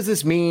 what does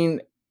this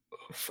mean,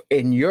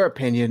 in your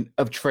opinion,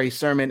 of Trey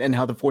Sermon and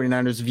how the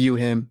 49ers view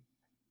him?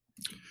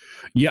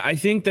 Yeah, I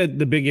think that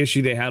the big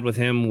issue they had with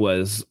him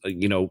was,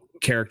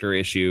 character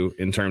issue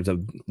in terms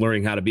of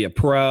learning how to be a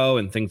pro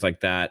and things like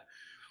that.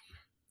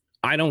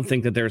 I don't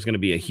think that there's going to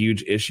be a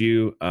huge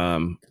issue.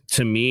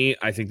 To me,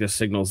 I think this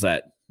signals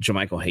that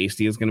JaMychal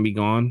Hasty is going to be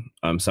gone.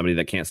 Somebody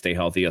that can't stay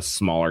healthy, a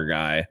smaller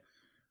guy,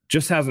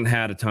 just hasn't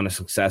had a ton of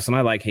success. And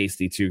I like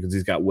Hasty too, because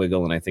he's got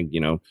wiggle. And I think,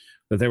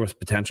 that there was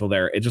potential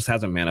there. It just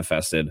hasn't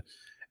manifested.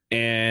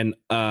 And,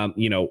 I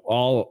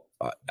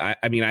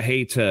don't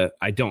hate to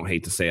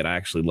say it. I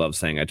actually love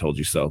saying I told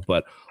you so,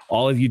 but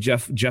all of you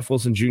Jeff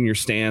Wilson Jr.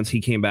 stands, he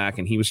came back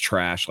and he was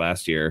trash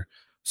last year.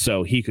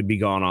 So he could be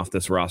gone off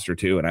this roster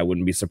too. And I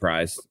wouldn't be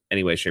surprised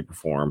any way, shape or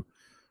form.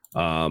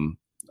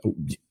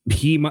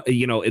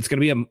 It's going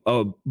to be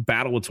a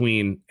battle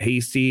between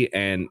Hasty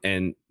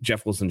and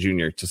Jeff Wilson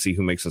Jr. to see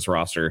who makes this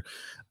roster.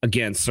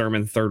 Again,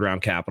 Sermon, 3rd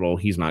round capital.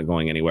 He's not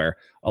going anywhere.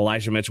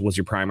 Elijah Mitchell was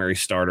your primary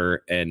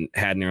starter and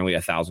had nearly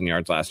 1,000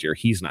 yards last year.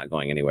 He's not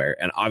going anywhere.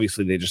 And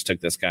obviously they just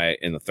took this guy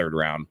in the 3rd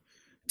round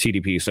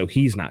TDP. So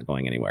he's not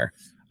going anywhere.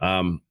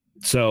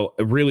 So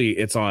really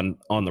it's on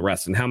the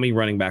rest. And how many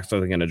running backs are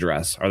they going to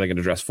dress? Are they going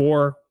to dress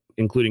 4,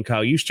 including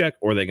Kyle Juszczyk,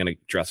 or are they going to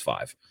dress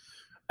 5?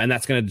 And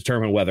that's going to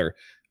determine whether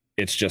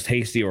it's just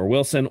Hasty or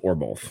Wilson or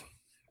both.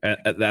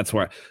 That's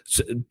where,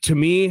 to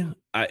me,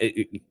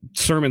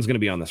 Sermon's going to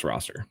be on this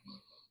roster.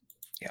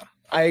 Yeah,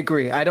 I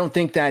agree. I don't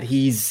think that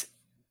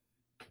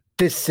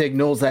this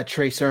signals that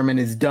Trey Sermon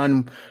is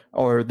done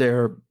or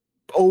they're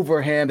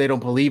over him. They don't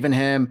believe in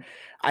him.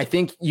 I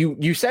think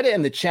you said it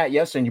in the chat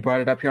yesterday and you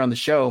brought it up here on the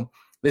show.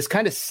 This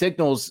kind of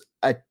signals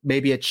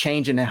maybe a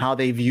change in how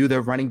they view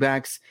their running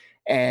backs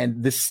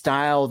and the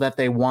style that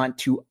they want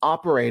to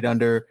operate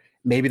under.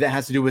 Maybe that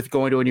has to do with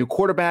going to a new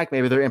quarterback.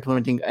 Maybe they're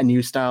implementing a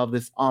new style of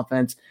this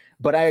offense.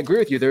 But I agree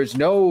with you. There's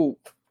no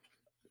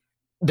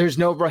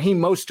Raheem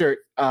Mostert.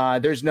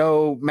 There's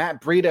no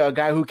Matt Breida, a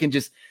guy who can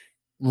just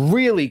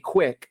really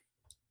quick.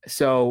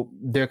 So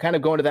they're kind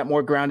of going to that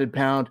more grounded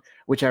pound,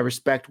 which I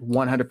respect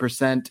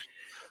 100%.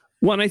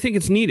 Well, and I think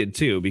it's needed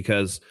too,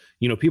 because,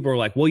 people are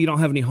like, well, you don't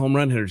have any home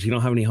run hitters. You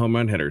don't have any home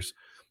run hitters.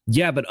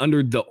 Yeah, but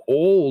under the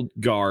old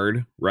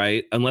guard,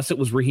 right, unless it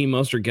was Raheem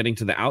Mostert getting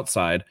to the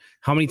outside,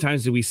 how many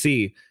times did we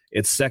see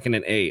it's 2nd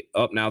and 8?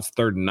 Now it's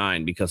 3rd and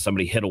 9 because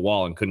somebody hit a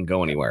wall and couldn't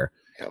go anywhere.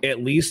 Yep.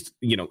 At least,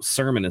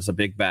 Sermon is a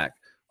big back.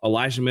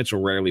 Elijah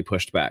Mitchell rarely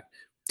pushed back.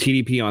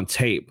 TDP on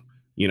tape,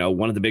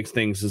 one of the big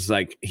things is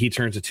like he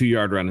turns a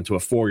 2-yard run into a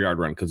 4-yard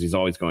run because he's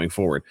always going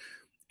forward.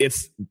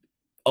 It's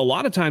a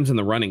lot of times in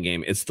the running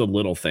game, it's the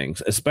little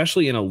things,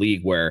 especially in a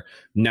league where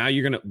now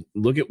you're going to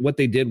look at what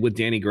they did with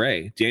Danny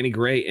Gray. Danny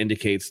Gray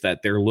indicates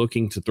that they're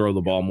looking to throw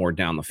the ball more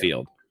down the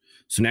field.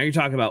 So now you're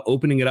talking about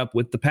opening it up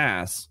with the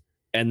pass.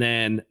 And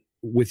then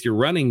with your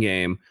running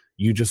game,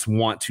 you just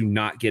want to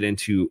not get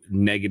into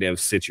negative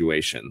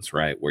situations,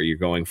 right? Where you're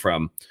going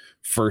from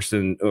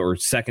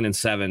 2nd and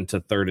 7 to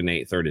 3rd and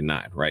 8, 3rd and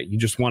 9, right? You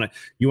just want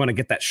to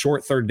get that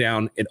short 3rd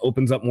down. It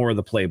opens up more of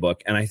the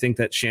playbook. And I think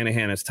that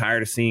Shanahan is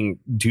tired of seeing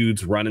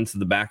dudes run into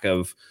the back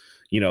of,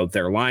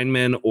 their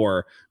linemen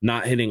or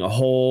not hitting a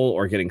hole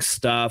or getting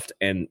stuffed.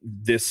 And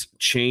this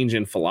change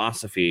in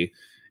philosophy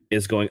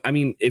is going,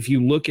 if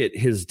you look at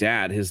his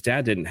dad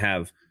didn't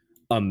have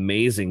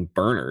amazing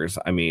burners.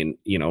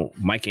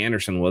 Mike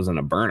Anderson wasn't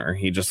a burner.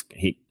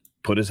 He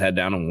put his head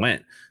down and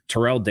went.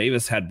 Terrell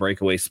Davis had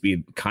breakaway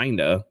speed,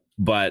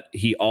 but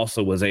he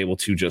also was able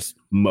to just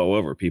mow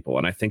over people.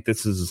 And I think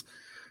this is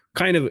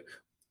kind of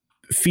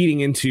feeding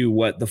into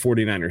what the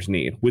 49ers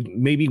need.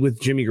 With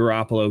Jimmy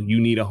Garoppolo, you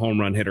need a home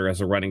run hitter as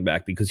a running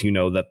back because you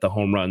know that the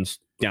home runs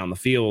down the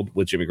field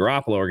with Jimmy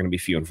Garoppolo are going to be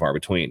few and far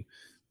between.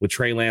 With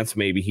Trey Lance,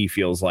 maybe he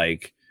feels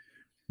like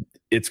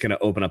it's going to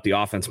open up the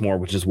offense more,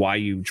 which is why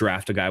you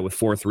draft a guy with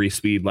 4.3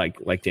 speed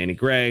like Danny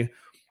Gray,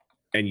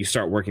 and you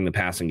start working the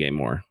passing game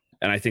more.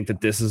 And I think that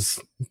this is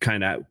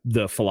kind of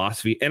the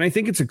philosophy. And I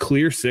think it's a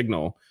clear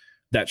signal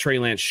that Trey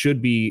Lance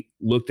should be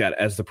looked at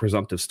as the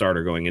presumptive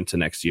starter going into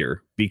next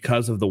year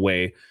because of the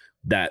way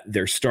that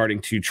they're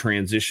starting to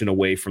transition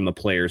away from the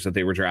players that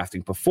they were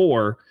drafting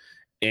before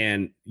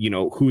and,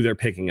 who they're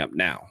picking up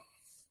now.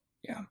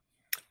 Yeah,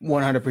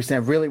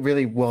 100%. Really,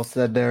 really well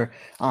said there.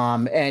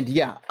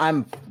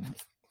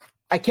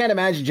 I can't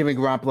imagine Jimmy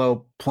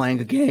Garoppolo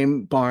playing a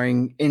game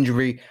barring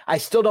injury. I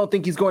still don't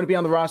think he's going to be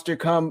on the roster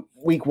come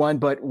week 1,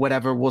 but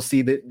whatever. We'll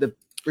see. The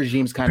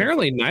regime's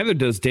apparently neither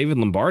does David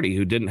Lombardi,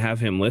 who didn't have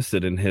him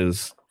listed in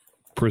his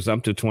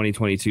presumptive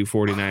 2022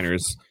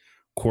 49ers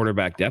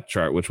quarterback depth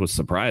chart, which was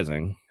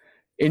surprising.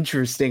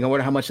 Interesting. I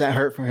wonder how much that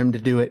hurt for him to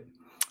do it.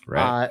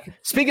 Right.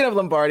 Speaking of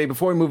Lombardi,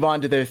 before we move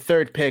on to their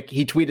third pick,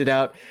 he tweeted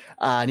out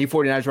new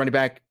 49ers running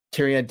back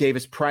Tyrion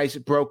Davis-Price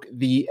broke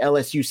the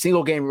LSU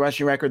single game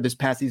rushing record this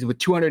past season with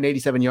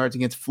 287 yards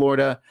against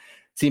Florida.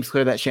 Seems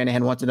clear that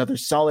Shanahan wants another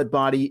solid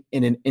body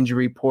in an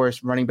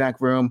injury-porous running back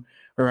room.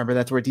 Remember,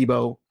 that's where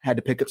Debo had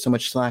to pick up so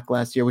much slack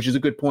last year, which is a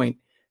good point.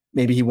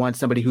 Maybe he wants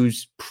somebody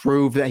who's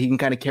proved that he can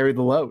kind of carry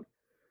the load.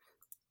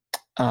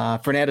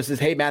 Fernando says,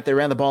 hey, Matt, they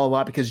ran the ball a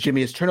lot because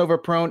Jimmy is turnover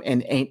prone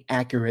and ain't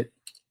accurate.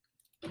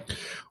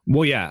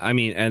 Well, yeah, I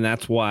mean, and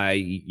that's why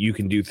you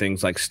can do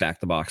things like stack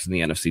the box in the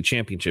NFC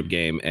Championship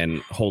game and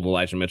hold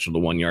Elijah Mitchell to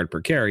 1 yard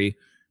per carry,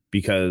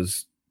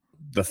 because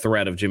the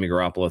threat of Jimmy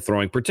Garoppolo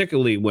throwing,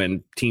 particularly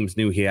when teams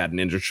knew he had an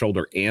injured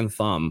shoulder and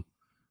thumb,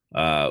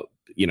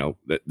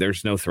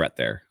 there's no threat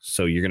there.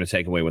 So you're going to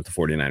take away what the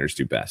 49ers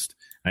do best.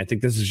 And I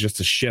think this is just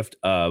a shift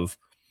of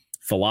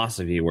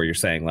philosophy where you're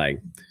saying,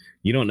 like,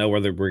 you don't know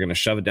whether we're going to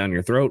shove it down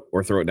your throat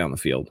or throw it down the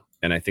field.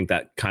 And I think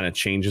that kind of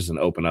changes and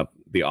open up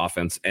the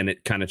offense, and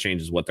it kind of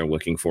changes what they're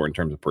looking for in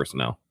terms of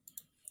personnel.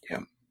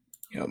 Yep.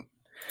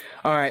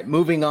 All right,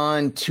 moving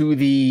on to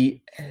the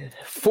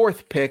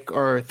third pick,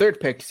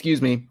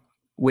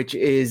 which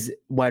is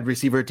wide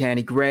receiver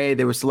Danny Gray.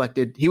 He was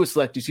selected,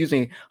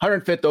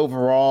 105th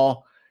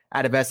overall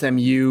out of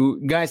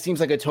SMU. Guy seems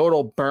like a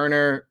total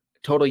burner,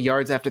 total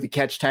yards after the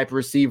catch type of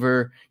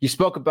receiver. You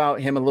spoke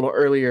about him a little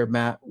earlier,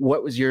 Matt.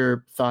 What was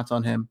your thoughts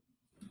on him?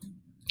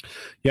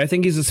 Yeah, I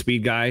think he's a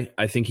speed guy.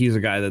 I think he's a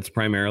guy that's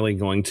primarily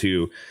going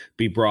to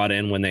be brought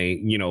in when they,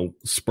 try to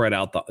spread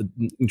out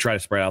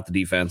the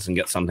defense and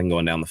get something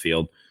going down the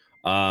field.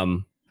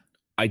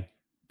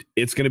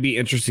 It's going to be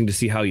interesting to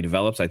see how he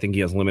develops. I think he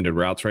has limited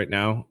routes right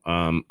now.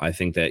 I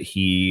think that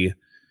he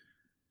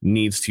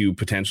needs to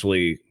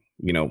potentially,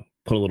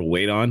 put a little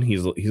weight on.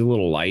 He's a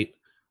little light,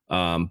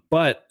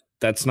 but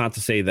that's not to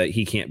say that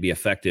he can't be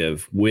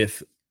effective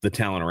with the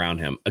talent around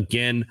him.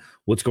 Again,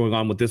 what's going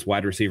on with this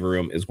wide receiver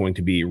room is going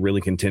to be really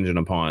contingent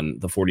upon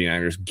the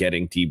 49ers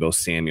getting Deebo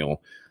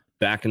Samuel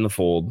back in the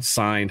fold,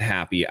 signed,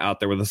 happy, out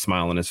there with a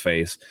smile on his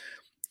face.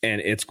 And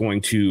it's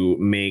going to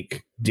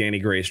make Danny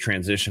Gray's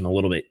transition a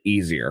little bit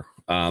easier.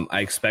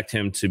 I expect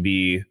him to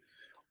be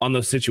on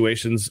those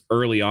situations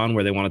early on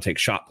where they want to take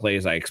shot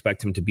plays. I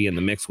expect him to be in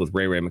the mix with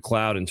Ray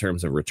McLeod in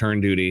terms of return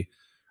duty.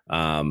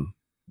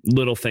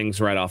 Little things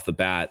right off the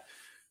bat,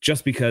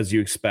 just because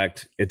you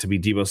expect it to be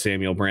Deebo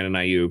Samuel, Brandon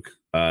Ayuk,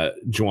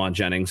 Juwan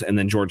Jennings, and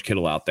then George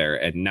Kittle out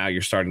there. And now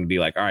you're starting to be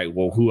like, all right,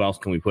 well, who else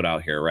can we put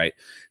out here, right?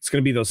 It's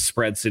going to be those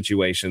spread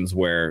situations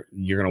where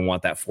you're going to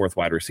want that fourth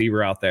wide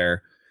receiver out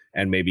there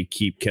and maybe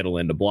keep Kittle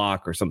in to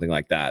block or something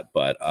like that.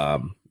 But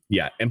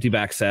empty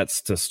back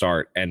sets to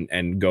start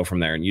and go from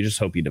there. And you just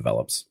hope he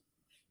develops.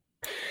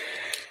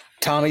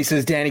 Tommy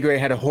says Danny Gray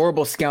had a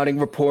horrible scouting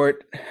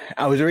report.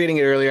 I was reading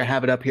it earlier. I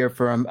have it up here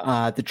from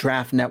the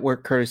Draft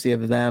Network, courtesy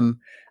of them.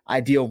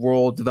 Ideal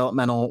role,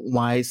 developmental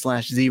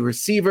Y/Z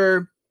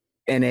receiver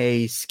in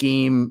a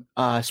scheme,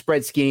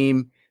 spread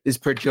scheme. This is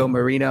per Joe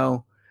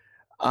Marino.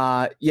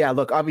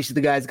 Look, obviously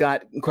the guy's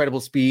got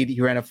incredible speed.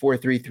 He ran a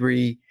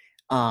 4.33.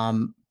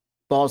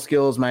 Ball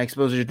skills, my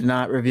exposure did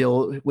not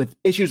reveal. With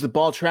issues with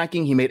ball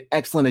tracking, he made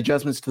excellent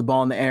adjustments to the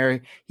ball in the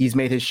air. He's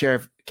made his share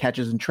of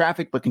catches in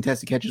traffic, but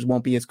contested catches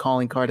won't be his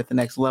calling card at the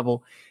next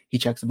level. He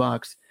checks the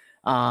box.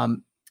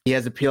 He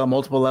has appeal on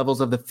multiple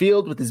levels of the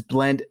field with his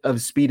blend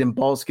of speed and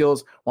ball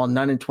skills. While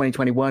none in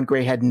 2021,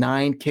 Gray had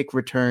 9 kick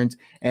returns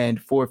and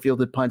 4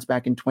 fielded punts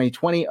back in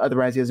 2020.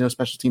 Otherwise, he has no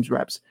special teams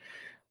reps.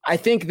 I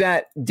think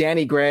that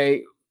Danny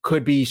Gray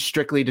could be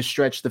strictly to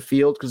stretch the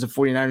field because the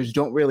 49ers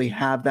don't really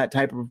have that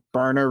type of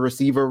burner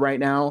receiver right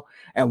now.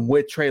 And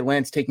with Trey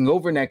Lance taking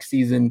over next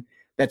season,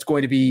 that's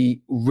going to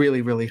be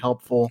really, really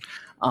helpful.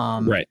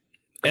 Right.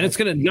 And it's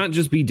going to not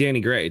just be Danny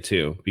Gray,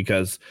 too,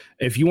 because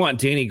if you want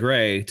Danny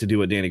Gray to do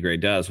what Danny Gray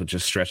does, which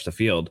is stretch the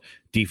field,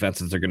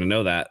 defenses are going to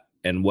know that.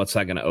 And what's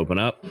that going to open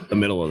up? The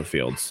middle of the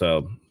field.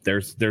 So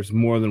there's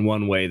more than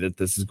one way that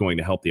this is going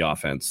to help the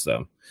offense.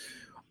 So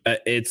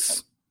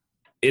it's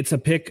a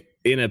pick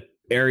in an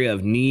area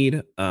of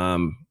need.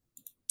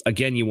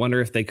 Again, you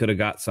wonder if they could have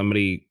got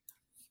somebody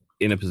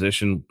in a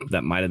position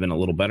that might have been a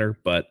little better,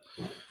 but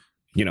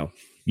you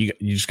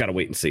just got to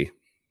wait and see.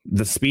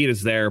 The speed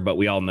is there, but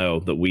we all know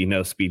that we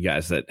know speed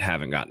guys that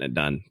haven't gotten it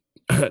done.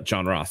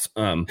 John Ross.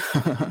 Yeah,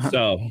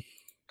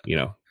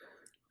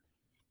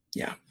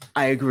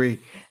 I agree.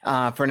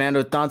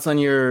 Fernando, thoughts on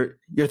your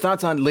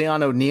thoughts on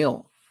Leon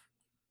O'Neal?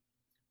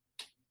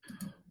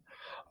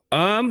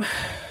 I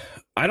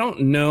don't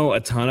know a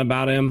ton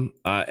about him.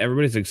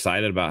 Everybody's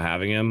excited about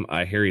having him.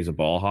 I hear he's a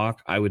ball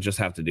hawk. I would just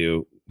have to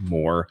do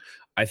more.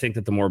 I think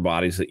that the more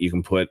bodies that you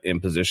can put in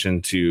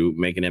position to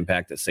make an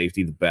impact at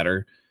safety, the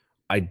better.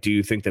 I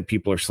do think that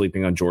people are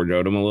sleeping on George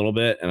Odom a little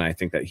bit, and I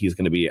think that he's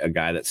going to be a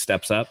guy that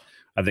steps up.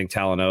 I think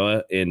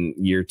Talanoa in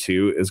year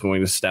 2 is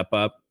going to step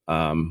up.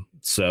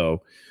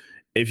 So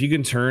if you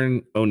can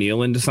turn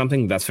O'Neal into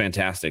something, that's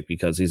fantastic,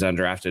 because these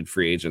undrafted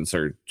free agents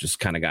are just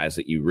kind of guys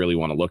that you really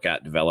want to look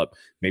at, develop,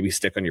 maybe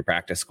stick on your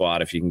practice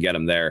squad if you can get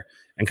them there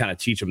and kind of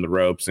teach them the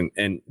ropes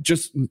and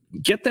just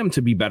get them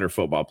to be better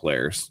football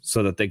players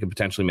so that they could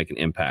potentially make an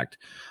impact.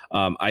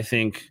 I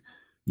think,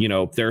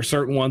 there are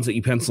certain ones that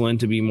you pencil in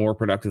to be more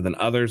productive than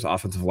others.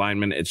 Offensive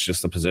linemen, it's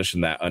just a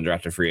position that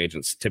undrafted free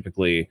agents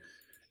typically,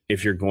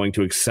 if you're going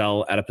to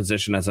excel at a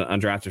position as an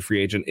undrafted free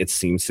agent, it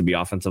seems to be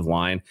offensive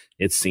line.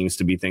 It seems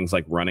to be things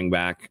like running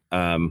back.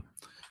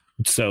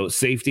 So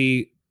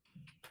safety,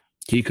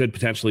 he could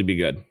potentially be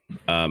good.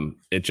 You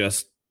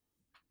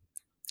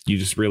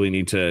just really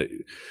need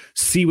to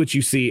see what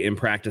you see in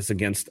practice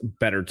against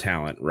better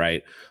talent,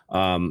 right?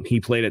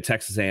 He played at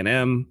Texas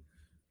A&M.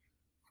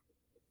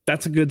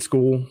 That's a good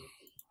school.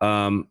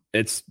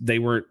 They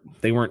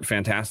weren't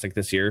fantastic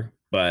this year,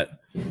 but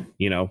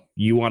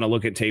you want to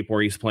look at tape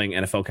where he's playing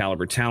NFL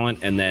caliber talent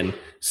and then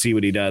see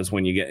what he does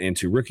when you get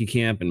into rookie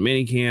camp and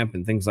mini camp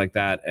and things like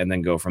that, and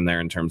then go from there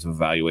in terms of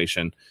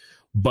evaluation.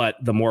 But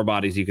the more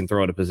bodies you can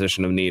throw at a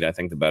position of need, I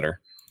think the better.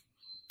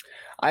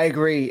 I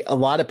agree. A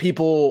lot of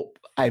people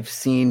I've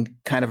seen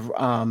kind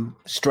of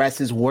stress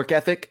his work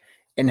ethic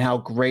and how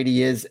great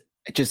he is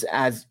just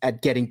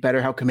at getting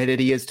better, how committed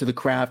he is to the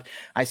craft.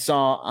 I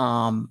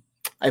saw,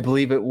 I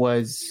believe it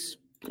was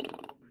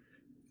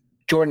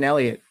Jordan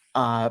Elliott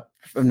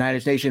from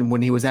Niners Nation,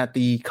 when he was at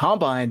the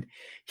Combine,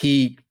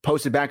 he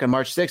posted back on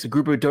March 6th, a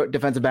group of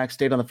defensive backs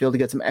stayed on the field to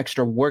get some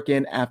extra work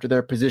in after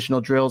their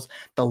positional drills.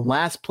 The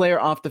last player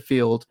off the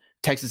field,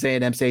 Texas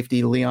A&M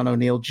safety Leon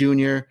O'Neal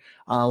Jr.,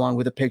 along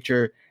with a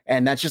picture.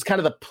 And that's just kind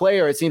of the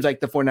player. It seems like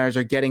the 49ers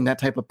are getting that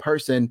type of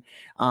person.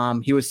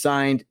 He was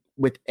signed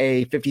with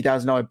a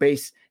 $50,000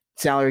 base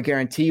salary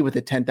guarantee with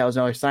a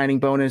 $10,000 signing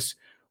bonus,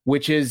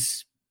 which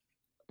is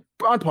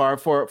on par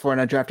for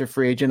an undrafted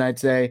free agent, I'd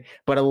say.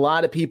 But a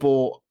lot of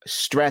people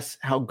stress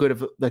how good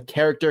of the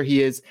character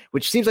he is,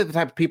 which seems like the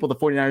type of people the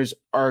 49ers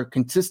are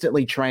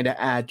consistently trying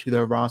to add to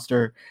their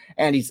roster.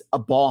 And he's a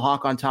ball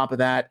hawk on top of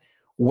that.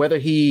 Whether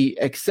he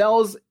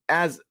excels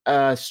as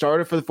a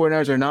starter for the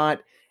 49ers or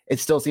not, it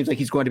still seems like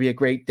he's going to be a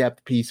great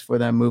depth piece for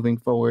them moving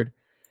forward.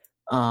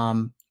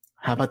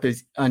 How about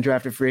these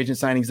undrafted free agent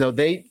signings, though?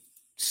 They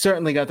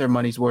certainly got their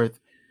money's worth.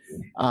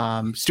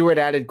 Stewart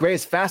added, Gray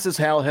is fast as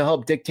hell. He'll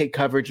help dictate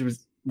coverages,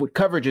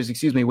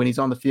 when he's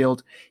on the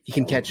field. He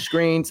can catch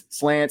screens,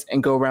 slants,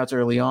 and go routes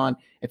early on.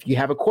 If you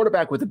have a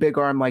quarterback with a big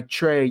arm like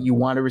Trey, you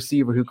want a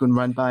receiver who can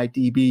run by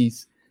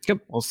DBs. Yep.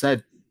 Well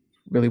said.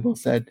 Really well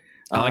said.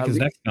 I like his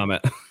next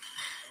comment.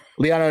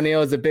 Leon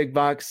O'Neal is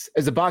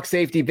a box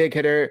safety, big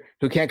hitter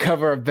who can't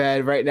cover a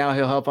bed. Right now,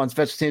 he'll help on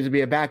special teams to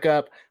be a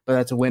backup, but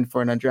that's a win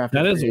for an undrafted.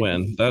 That is a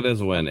win. That is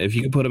a win. If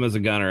you can put him as a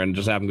gunner and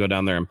just have him go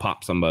down there and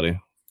pop somebody.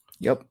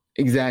 Yep,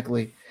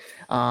 exactly.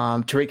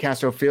 Tariq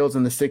Castro-Fields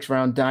in the 6th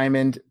round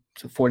diamond,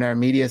 so 49er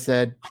Media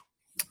said.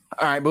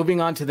 All right,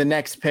 moving on to the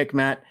next pick,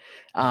 Matt.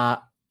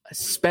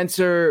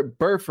 Spencer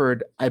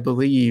Burford, I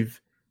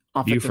believe,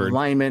 offensive Buford.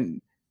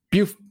 lineman.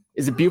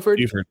 Is it Buford?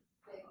 Buford.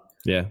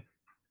 Yeah.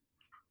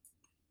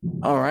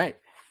 All right.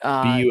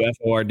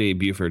 Buford,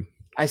 Buford.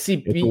 I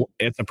see.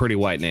 It's a pretty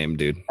white name,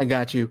 dude. I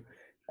got you.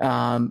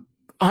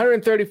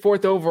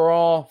 134th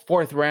overall,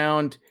 4th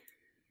round,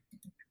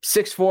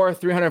 6'4",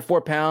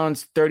 304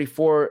 pounds,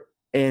 34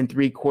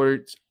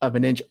 3/4 of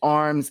an inch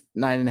arms,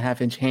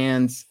 9.5-inch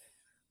hands.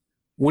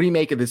 What do you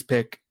make of this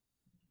pick?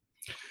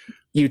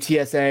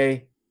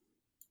 UTSA.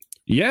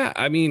 Yeah,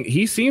 I mean,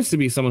 he seems to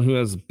be someone who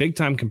has big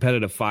time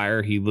competitive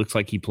fire. He looks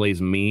like he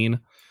plays mean.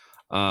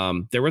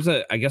 There was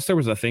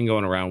a thing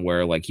going around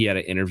where like he had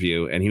an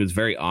interview and he was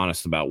very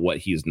honest about what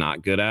he's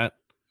not good at.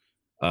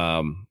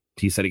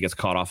 He said he gets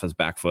caught off his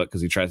back foot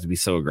because he tries to be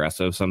so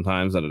aggressive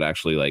sometimes that it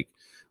actually like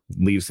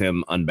leaves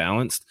him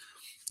unbalanced.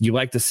 You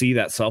like to see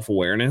that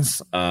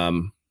self-awareness.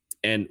 And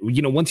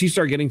once you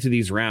start getting to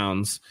these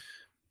rounds,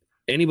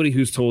 anybody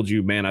who's told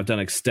you, man, I've done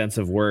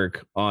extensive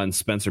work on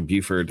Spencer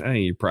Buford,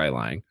 you're probably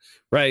lying,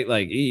 right?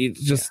 Like you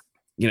just,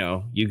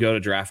 you go to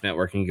Draft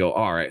Network and you go,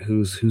 all right,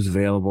 who's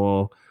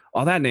available?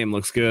 Oh, that name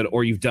looks good.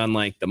 Or you've done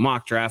like the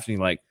mock draft and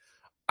you're like,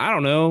 I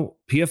don't know.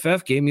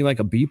 PFF gave me like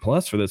a B+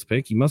 for this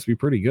pick. He must be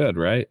pretty good,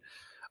 right?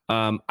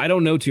 I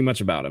don't know too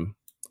much about him.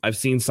 I've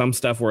seen some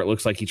stuff where it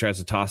looks like he tries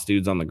to toss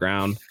dudes on the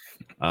ground.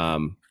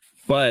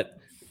 But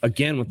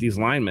again, with these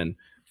linemen,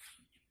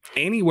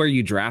 anywhere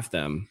you draft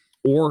them,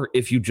 or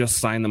if you just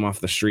sign them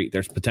off the street,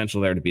 there's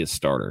potential there to be a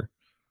starter.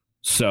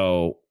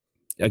 So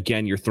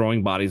again, you're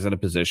throwing bodies at a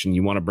position.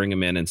 You want to bring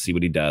him in and see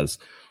what he does.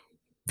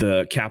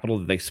 The capital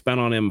that they spent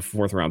on him,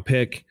 4th round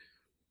pick,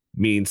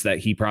 means that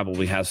he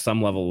probably has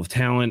some level of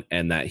talent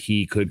and that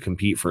he could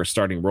compete for a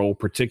starting role,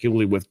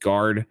 particularly with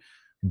guard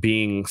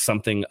being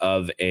something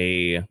of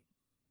a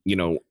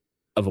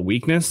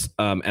weakness.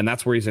 And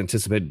that's where he's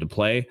anticipated to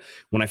play.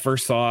 When I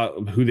first saw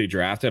who they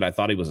drafted, I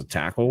thought he was a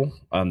tackle.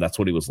 That's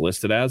what he was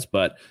listed as,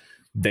 but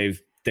they've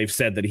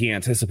said that he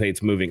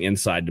anticipates moving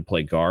inside to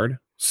play guard.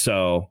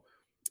 So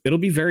it'll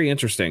be very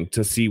interesting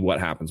to see what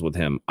happens with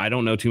him. I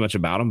don't know too much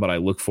about him, but I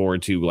look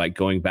forward to like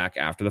going back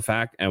after the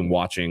fact and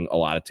watching a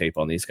lot of tape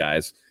on these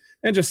guys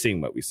and just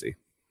seeing what we see.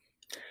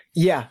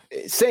 Yeah,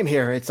 same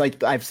here. It's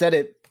like I've said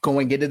it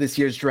going into this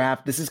year's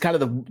draft. This is kind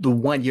of the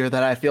 1 year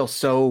that I feel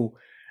so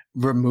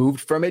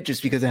removed from it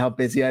just because of how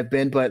busy I've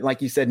been. But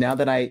like you said, now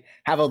that I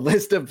have a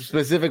list of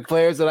specific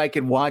players that I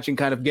can watch and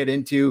kind of get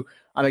into,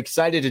 I'm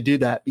excited to do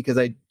that because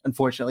I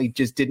unfortunately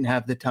just didn't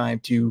have the time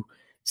to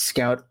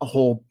scout a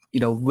whole,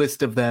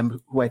 list of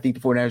them who I think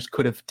the 49ers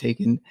could have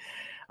taken.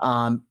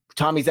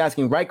 Tommy's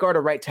asking, right guard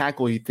or right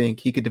tackle you think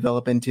he could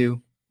develop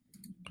into?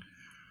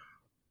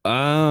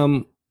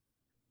 I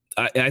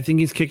think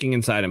he's kicking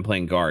inside and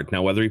playing guard.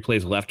 Now, whether he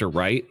plays left or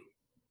right,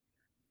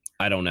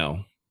 I don't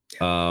know.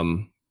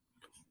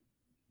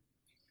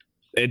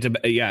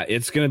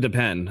 It's going to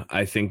depend.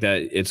 I think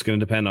that it's going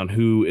to depend on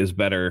who is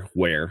better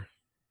where.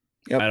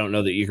 Yep. I don't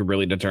know that you could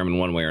really determine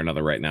one way or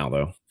another right now,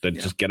 though.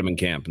 Just get them in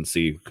camp and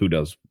see who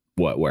does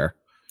what where.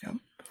 Yep.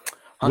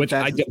 Which,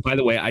 by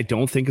the way, I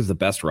don't think is the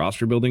best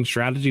roster building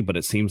strategy, but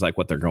it seems like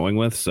what they're going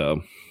with.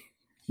 So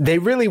they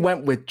really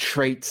went with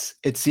traits,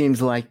 it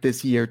seems like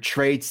this year,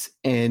 traits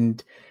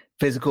and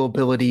physical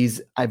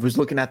abilities. I was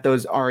looking at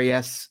those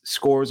RES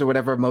scores or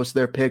whatever, most of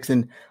their picks,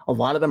 and a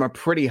lot of them are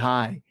pretty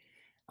high.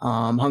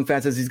 Hung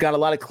Fan says he's got a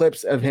lot of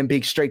clips of him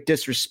being straight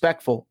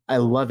disrespectful. I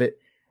love it.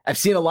 I've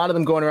seen a lot of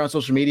them going around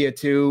social media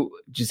too,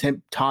 just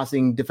him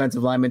tossing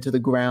defensive linemen to the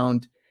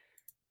ground.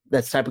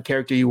 That's the type of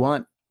character you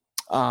want.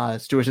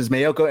 Stuart says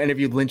Mayoko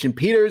interviewed Lynch and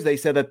Peters. They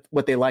said that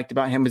what they liked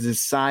about him is his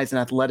size and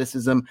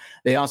athleticism.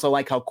 They also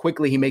like how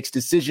quickly he makes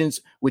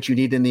decisions, which you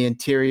need in the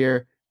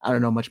interior. I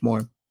don't know much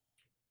more.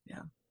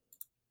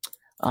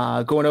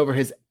 Yeah. Going over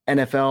his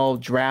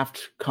NFL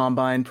draft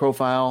combine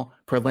profile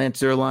per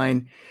Lance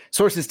Zierlein.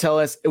 Sources tell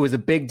us it was a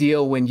big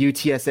deal when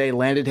UTSA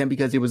landed him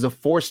because he was a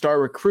 4-star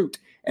recruit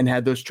and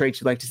had those traits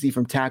you'd like to see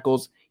from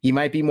tackles. He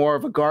might be more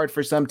of a guard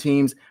for some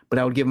teams, but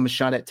I would give him a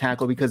shot at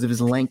tackle because of his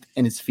length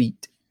and his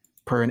feet,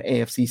 per an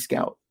AFC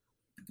scout.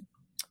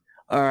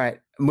 All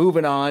right,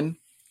 moving on.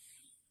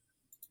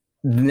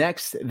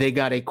 Next, they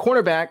got a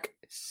cornerback,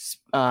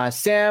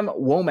 Sam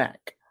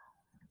Womack.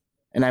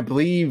 And I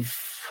believe...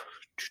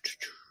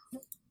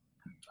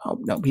 Oh,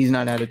 no, he's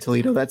not out of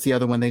Toledo. That's the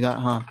other one they got,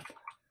 huh?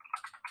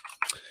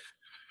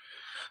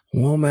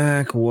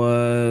 Womack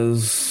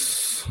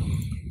was...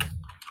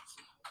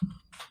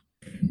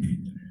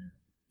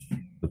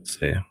 Let's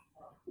see.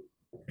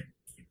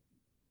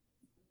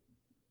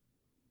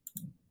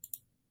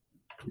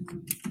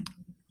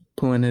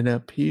 Pulling it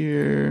up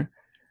here.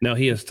 No,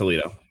 he is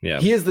Toledo. Yeah.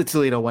 He is the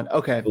Toledo one.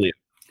 Okay. Toledo.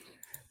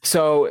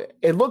 So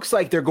it looks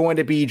like they're going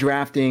to be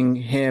drafting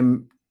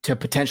him to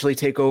potentially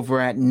take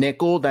over at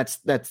nickel. That's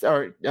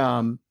our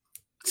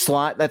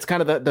slot. That's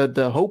kind of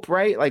the hope,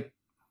 right? Like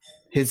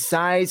his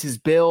size, his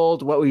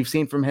build, what we've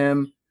seen from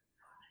him.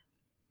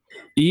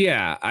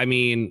 Yeah, I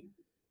mean,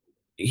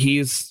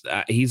 he's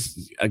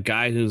a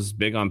guy who's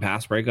big on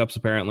pass breakups.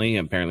 Apparently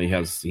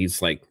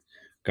he's like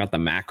got the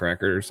MAC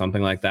record or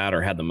something like that,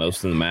 or had the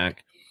most in the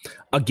MAC.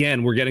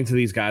 Again, we're getting to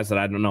these guys that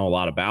I don't know a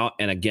lot about,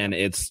 and again,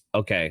 it's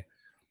okay.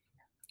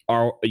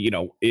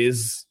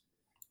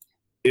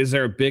 Is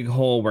there a big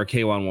hole where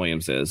K'Waun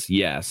Williams is?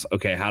 Yes.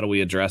 Okay. How do we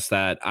address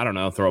that? I don't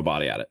know. Throw a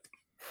body at it.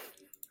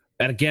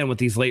 And again, with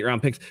these late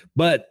round picks,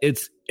 but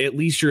it's at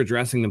least you're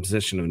addressing the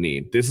position of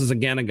need. This is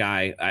again a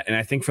guy, and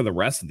I think for the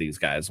rest of these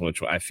guys,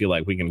 which I feel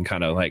like we can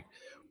kind of like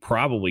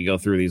probably go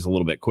through these a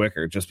little bit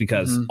quicker, just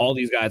because all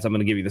these guys, I'm going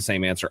to give you the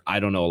same answer. I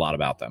don't know a lot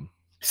about them.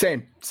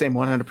 Same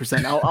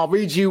 100%. I'll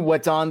read you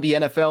what's on the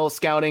NFL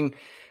scouting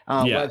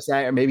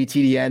website, or maybe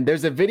TDN.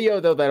 There's a video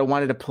though that I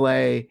wanted to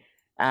play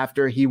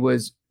after he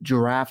was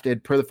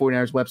drafted per the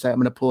 49ers website. I'm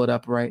going to pull it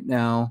up right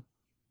now,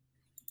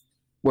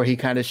 where he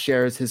kind of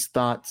shares his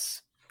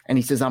thoughts. And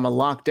he says, I'm a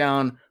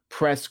lockdown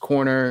press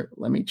corner.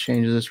 Let me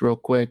change this real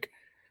quick.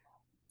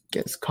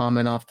 Get his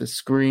comment off the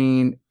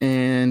screen.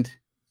 And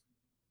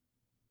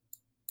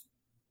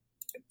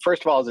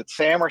first of all, is it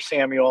Sam or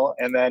Samuel?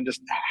 And then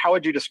just how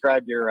would you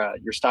describe your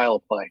style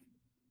of play?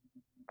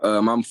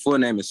 My full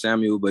name is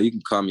Samuel, but you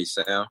can call me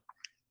Sam.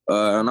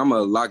 And I'm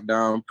a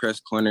lockdown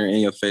press corner, in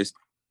your face.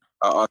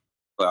 I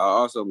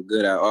also am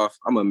good at off.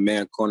 I'm a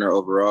man corner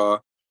overall.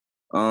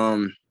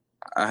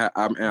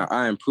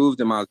 I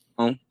improved in my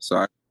zone,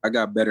 so I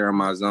got better in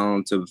my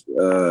zone to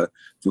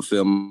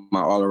fulfill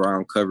my all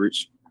around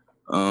coverage.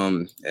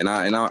 And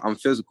I'm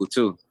physical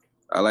too.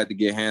 I like to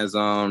get hands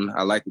on.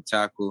 I like to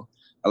tackle.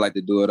 I like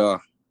to do it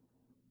all.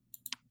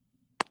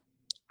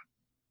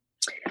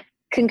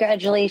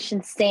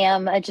 Congratulations,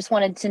 Sam. I just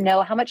wanted to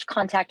know, how much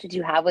contact did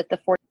you have with the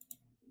 49ers?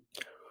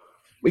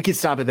 We could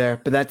stop it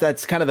there, but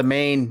that's kind of the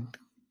main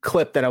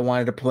clip that I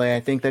wanted to play. I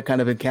think that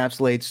kind of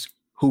encapsulates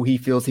who he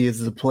feels he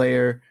is as a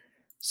player.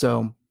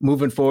 So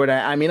moving forward,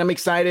 I mean, I'm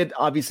excited.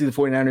 Obviously, the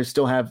 49ers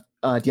still have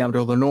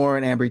Deommodore Lenoir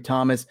and Ambry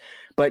Thomas,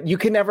 but you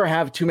can never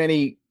have too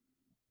many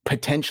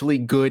potentially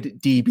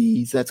good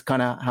DBs. That's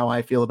kind of how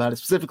I feel about it,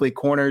 specifically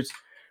corners.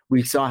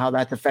 We saw how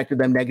that's affected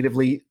them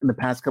negatively in the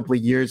past couple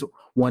of years.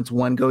 Once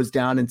one goes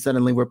down and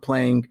suddenly we're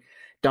playing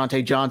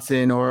Dante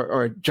Johnson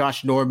or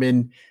Josh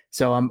Norman.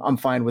 So I'm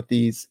fine with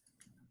these.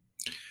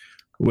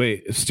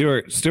 Wait,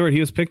 Stewart, he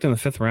was picked in the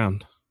 5th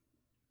round.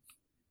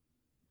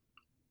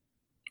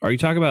 Are you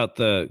talking about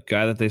the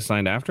guy that they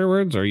signed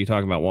afterwards, or are you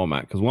talking about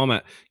Womack? Because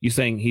Womack, you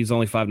saying he's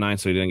only 5'9",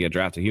 so he didn't get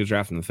drafted. He was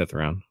drafted in the 5th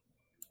round.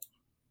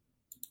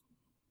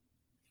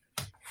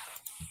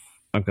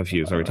 I'm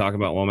confused. Are we talking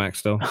about Womack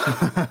still?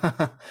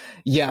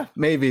 Yeah,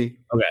 maybe.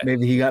 Okay.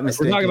 Maybe he got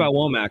mistaken. We're talking about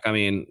Womack. I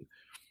mean,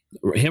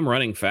 him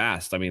running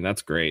fast. I mean,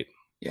 that's great.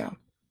 Yeah.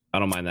 I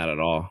don't mind that at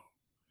all.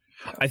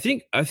 I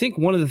think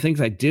one of the things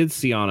I did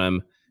see on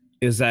him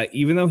is that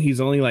even though he's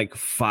only like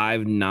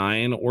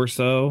 5'9" or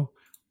so,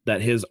 that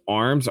his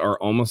arms are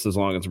almost as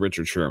long as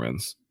Richard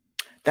Sherman's.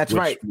 That's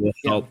right. Will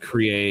help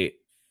create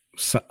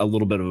a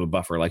little bit of a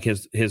buffer. Like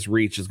his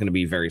reach is going to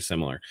be very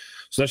similar.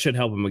 So that should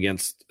help him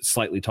against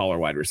slightly taller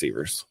wide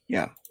receivers.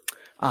 Yeah.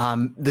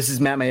 This is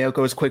Matt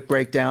Mayoko's quick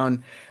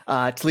breakdown.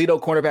 Toledo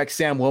cornerback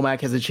Sam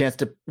Womack has a chance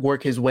to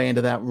work his way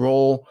into that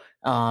role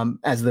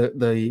as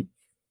the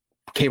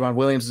K'Ron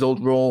Williams'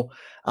 old role.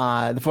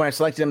 The 49ers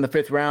selected him in the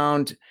 5th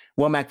round.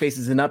 Womack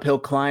faces an uphill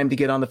climb to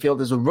get on the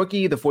field as a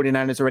rookie. The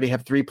 49ers already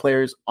have 3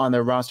 players on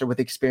their roster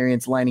with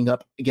experience lining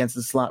up against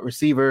the slot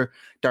receiver,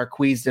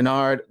 Darqueze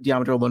Dennard,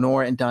 Deommodore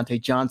Lenoir, and Dante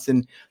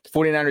Johnson. The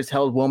 49ers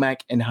held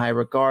Womack in high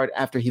regard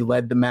after he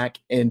led the MAC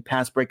in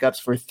pass breakups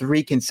for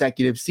 3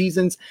 consecutive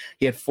seasons.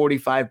 He had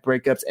 45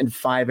 breakups and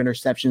 5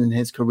 interceptions in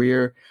his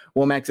career.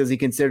 Womack says he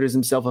considers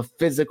himself a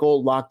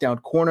physical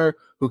lockdown corner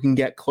who can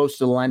get close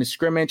to the line of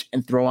scrimmage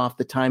and throw off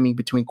the timing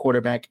between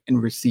quarterback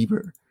and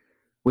receiver,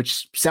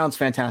 which sounds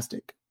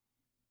fantastic.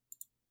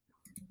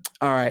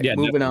 All right, yeah,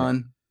 moving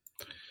definitely.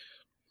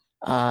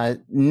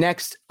 on.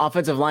 Next,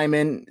 offensive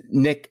lineman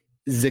Nick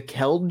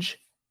Zakelj,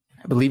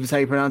 I believe is how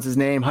you pronounce his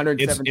name.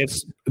 107.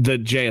 It's the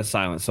J is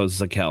silent, so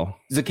it's Zakel.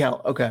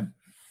 Zakel, okay.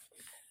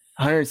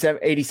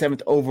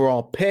 187th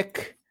overall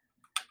pick.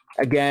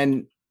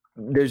 Again,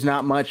 there's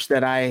not much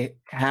that I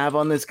have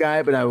on this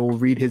guy, but I will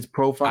read his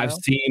profile. I've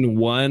seen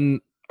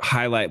one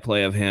highlight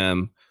play of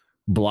him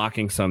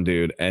blocking some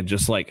dude and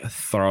just like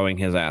throwing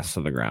his ass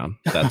to the ground.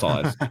 That's all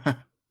I've seen.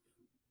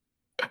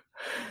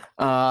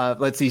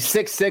 Let's see,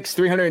 6'6",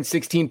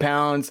 316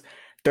 pounds,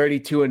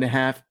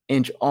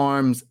 32.5-inch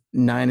arms,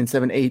 9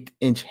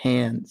 7/8-inch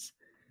hands.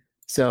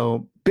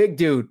 So big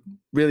dude,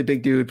 really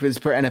big dude. This is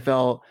per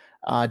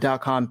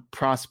NFL.com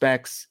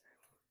prospects.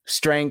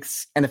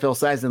 Strengths, NFL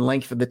size and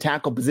length for the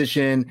tackle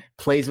position,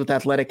 plays with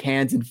athletic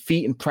hands and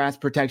feet and pass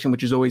protection,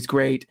 which is always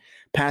great.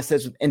 Pass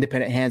sets with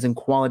independent hands and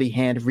quality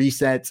hand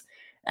resets.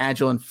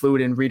 Agile and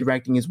fluid in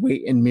redirecting his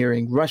weight and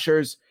mirroring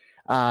rushers.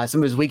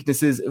 Some of his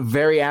weaknesses: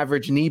 very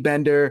average knee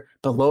bender,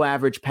 below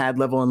average pad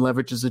level and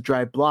leverage as a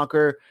drive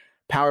blocker.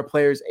 Power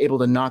players able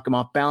to knock him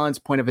off balance,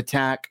 point of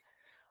attack.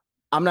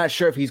 I'm not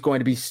sure if he's going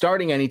to be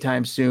starting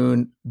anytime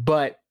soon,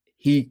 but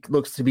he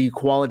looks to be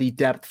quality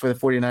depth for the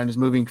 49ers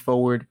moving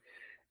forward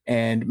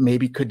and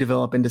maybe could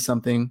develop into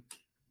something.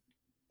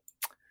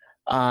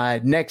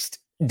 Next,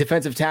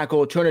 defensive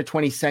tackle,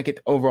 222nd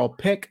overall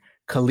pick,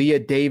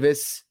 Kalia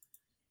Davis.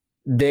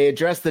 They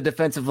addressed the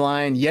defensive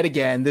line yet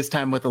again, this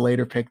time with a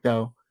later pick,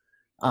 though.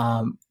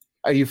 Are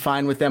you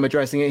fine with them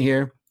addressing it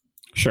here?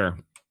 Sure.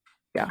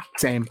 Yeah,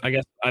 same. I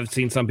guess I've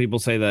seen some people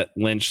say that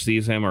Lynch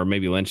sees him, or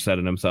maybe Lynch said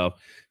it himself,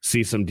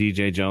 see some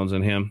DJ Jones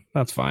in him.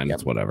 That's fine. Yep.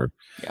 It's whatever.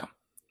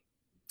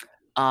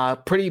 Yeah.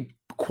 Pretty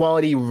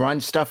quality run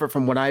stuffer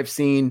from what I've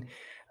seen.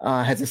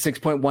 Has a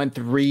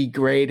 6.13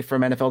 grade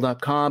from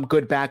NFL.com.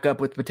 Good backup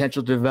with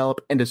potential to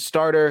develop into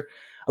starter.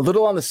 A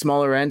little on the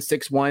smaller end,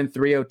 6'1",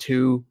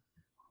 302.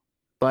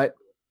 But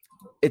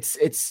it's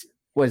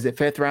what is it,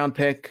 5th round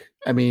pick?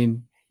 I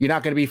mean, you're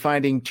not going to be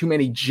finding too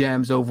many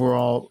gems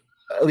overall,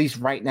 at least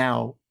right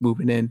now,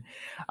 moving in.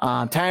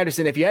 Ty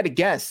Anderson, if you had to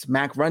guess,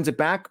 Mac runs it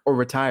back or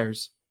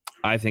retires?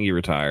 I think he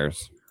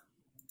retires.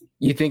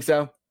 You think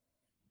so?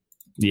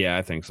 Yeah,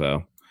 I think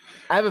so.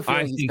 I have a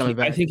feeling he's coming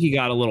back. I think he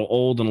got a little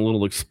old and a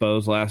little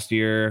exposed last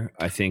year.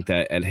 I think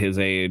that at his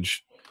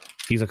age,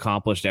 he's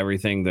accomplished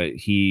everything that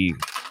he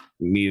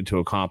needed to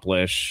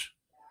accomplish.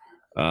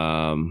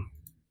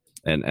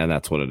 And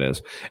that's what it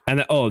is.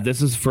 And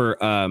this is for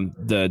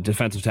the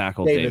defensive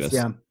tackle Davis.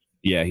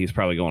 Yeah, he's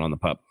probably going on the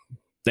pup.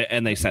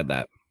 They said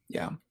that.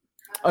 Yeah,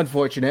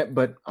 unfortunate,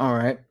 but all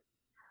right.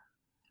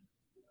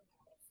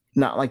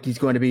 Not like he's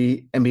going to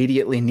be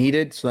immediately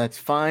needed, so that's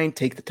fine.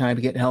 Take the time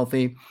to get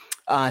healthy.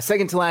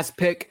 Second to last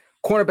pick,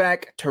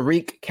 cornerback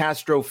Tariq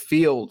Castro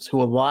Fields,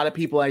 who a lot of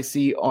people I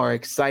see are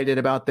excited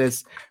about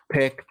this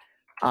pick.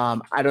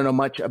 I don't know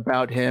much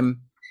about him.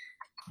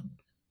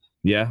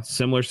 Yeah,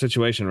 similar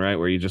situation, right?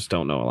 Where you just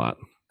don't know a lot.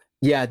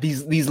 Yeah,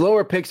 these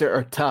lower picks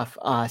are tough.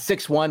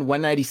 6'1",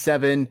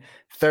 197,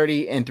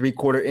 30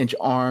 3/4-inch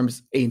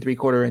arms, 8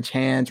 3/4-inch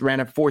hands, ran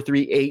a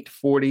 4.38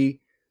 40.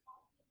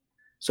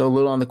 So a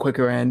little on the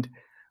quicker end.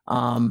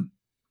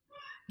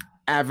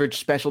 Average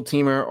special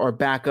teamer or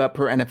backup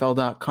per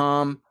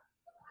NFL.com.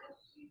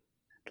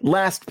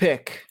 Last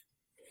pick,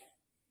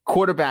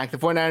 quarterback. The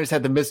 49ers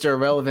had the Mr.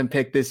 Irrelevant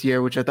pick this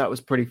year, which I thought was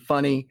pretty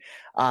funny.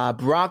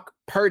 Brock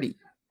Purdy.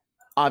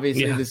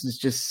 Obviously, this is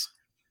just,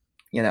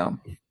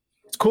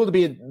 it's cool to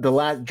be the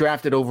last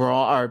drafted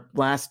overall, or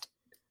last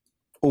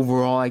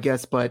overall, I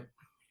guess, but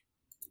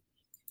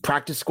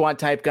practice squad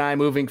type guy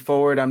moving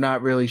forward, I'm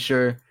not really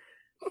sure.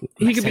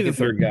 He could be the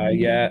third guy,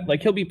 yeah.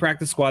 Like he'll be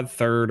practice squad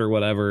third or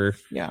whatever.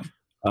 Yeah.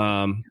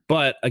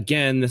 But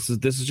again, this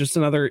is just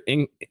another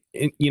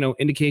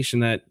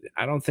indication that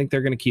I don't think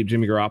they're going to keep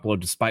Jimmy Garoppolo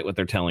despite what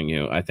they're telling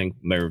you. I think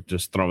they're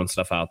just throwing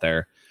stuff out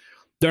there.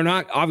 They're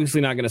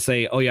obviously not going to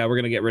say, "Oh yeah, we're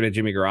going to get rid of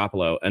Jimmy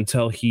Garoppolo"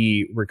 until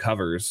he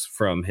recovers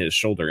from his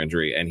shoulder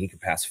injury and he can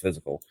pass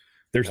physical.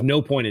 There's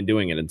no point in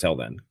doing it until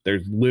then.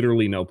 There's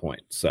literally no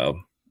point. So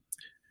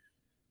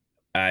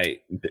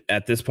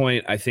at this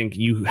point, I think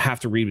you have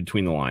to read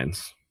between the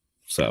lines.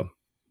 So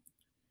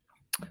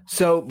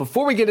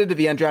before we get into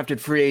the undrafted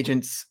free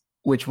agents,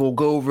 which we'll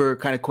go over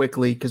kind of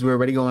quickly because we're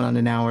already going on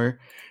an hour,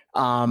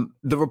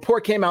 the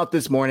report came out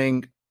this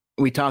morning.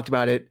 We talked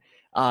about it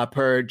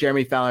per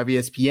Jeremy Fowler of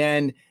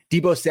ESPN.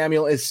 Deebo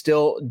Samuel is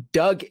still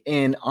dug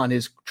in on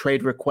his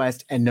trade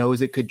request and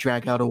knows it could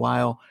drag out a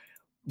while.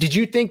 Did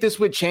you think this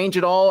would change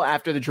at all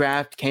after the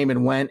draft came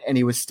and went and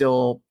he was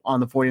still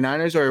on the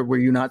 49ers, or were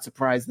you not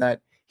surprised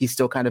that he's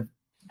still kind of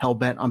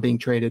hell-bent on being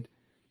traded?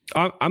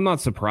 I'm not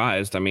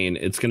surprised. I mean,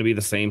 it's going to be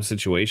the same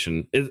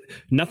situation.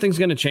 Nothing's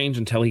going to change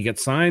until he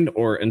gets signed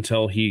or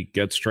until he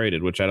gets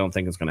traded, which I don't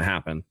think is going to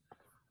happen.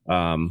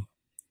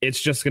 It's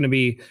just going to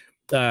be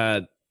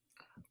at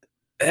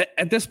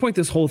this point,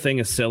 this whole thing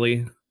is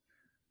silly.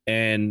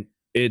 And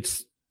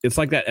it's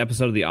like that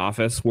episode of The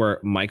Office where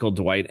Michael,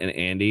 Dwight, and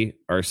Andy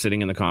are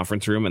sitting in the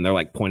conference room and they're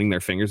like pointing their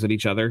fingers at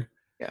each other.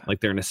 Yeah.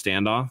 Like they're in a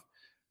standoff,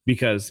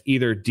 because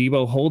either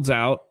Deebo holds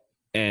out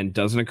and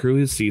doesn't accrue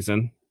his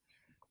season,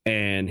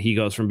 and he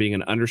goes from being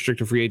an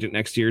unrestricted free agent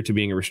next year to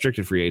being a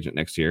restricted free agent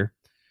next year.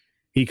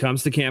 He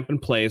comes to camp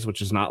and plays,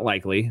 which is not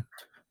likely,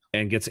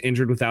 and gets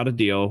injured without a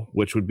deal,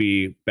 which would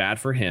be bad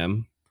for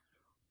him.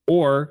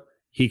 Or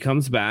he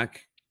comes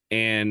back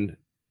and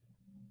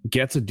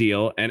gets a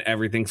deal and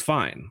everything's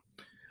fine.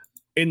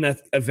 In the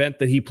event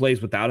that he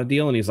plays without a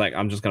deal and he's like,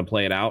 I'm just going to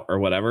play it out or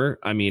whatever.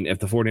 I mean, if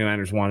the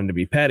 49ers wanted to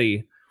be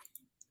petty,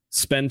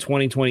 spend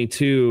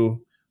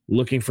 2022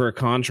 looking for a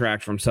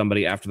contract from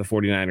somebody after the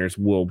 49ers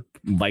will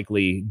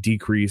likely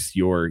decrease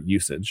your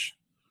usage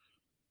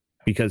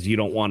because you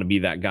don't want to be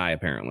that guy,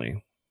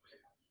 apparently.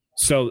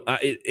 So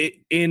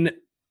in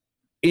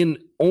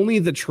only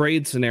the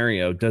trade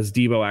scenario does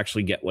Deebo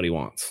actually get what he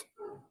wants.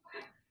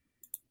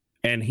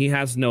 And he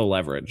has no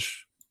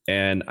leverage.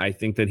 And I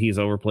think that he's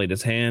overplayed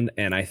his hand.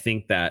 And I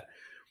think that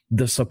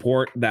the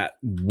support that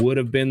would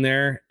have been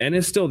there and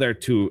is still there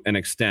to an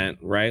extent,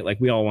 right? Like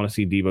we all want to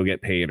see Deebo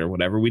get paid or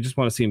whatever. We just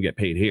want to see him get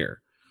paid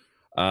here.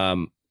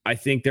 I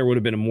think there would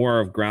have been more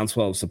of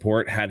groundswell of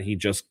support had he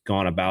just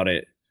gone about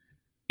it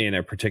in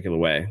a particular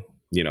way.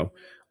 You know,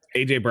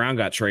 AJ Brown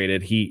got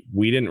traded.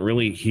 We didn't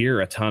really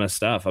hear a ton of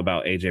stuff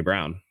about AJ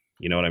Brown.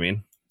 You know what I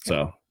mean?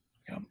 So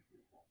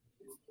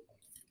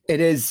it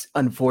is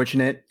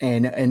unfortunate.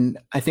 And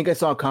I think I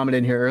saw a comment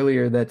in here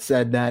earlier that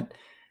said that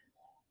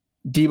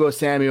Deebo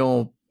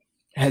Samuel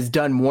has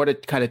done more to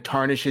kind of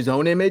tarnish his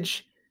own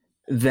image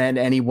than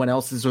anyone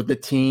else's or the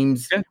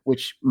team's,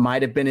 which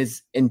might have been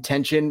his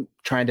intention,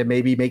 trying to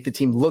maybe make the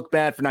team look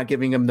bad for not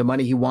giving him the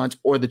money he wants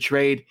or the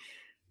trade.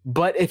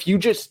 But if you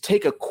just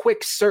take a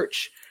quick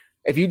search,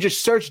 if you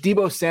just search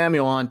Deebo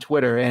Samuel on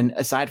Twitter, and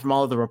aside from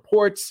all of the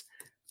reports,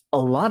 a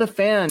lot of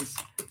fans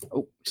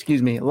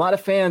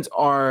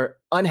are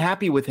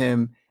unhappy with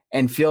him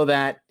and feel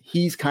that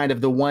he's kind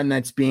of the one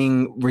that's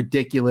being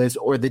ridiculous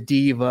or the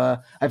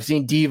diva. I've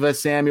seen Diva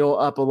Samuel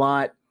up a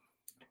lot.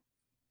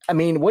 I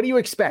mean, what do you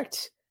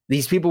expect?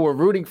 These people were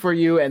rooting for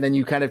you, and then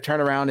you kind of turn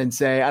around and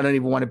say, I don't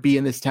even want to be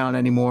in this town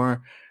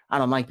anymore. I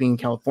don't like being in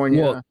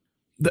California. Well,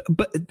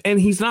 and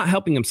he's not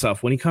helping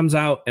himself when he comes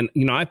out, and,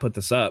 you know, I put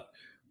this up,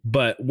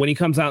 but when he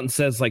comes out and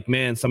says, like,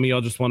 man, some of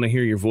y'all just want to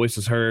hear your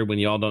voices heard when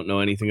y'all don't know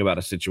anything about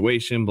a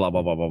situation, blah,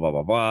 blah, blah, blah, blah,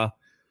 blah, blah.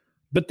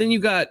 But then you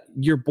got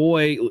your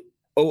boy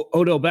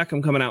Odell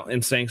Beckham coming out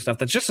and saying stuff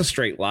that's just a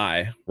straight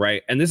lie,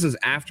 right? And this is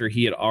after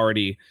he had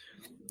already,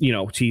 you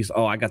know, teased,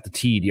 I got the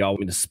tea. Do y'all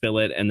want me to spill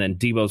it? And then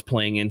Deebo's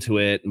playing into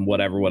it and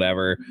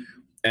whatever.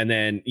 And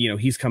then, you know,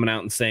 he's coming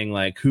out and saying,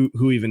 like,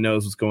 who even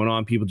knows what's going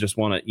on? People just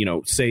want to, you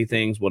know, say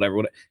things, whatever.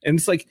 And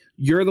it's like,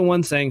 you're the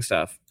one saying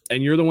stuff,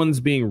 and you're the one that's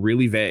being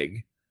really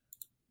vague,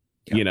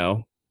 you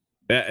know?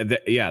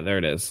 Yeah, there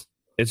it is.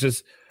 It's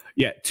just,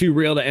 too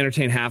real to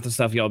entertain half the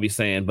stuff y'all be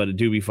saying, but it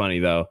do be funny,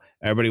 though.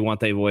 Everybody want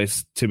their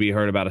voice to be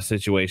heard about a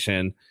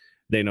situation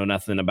they know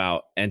nothing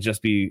about, and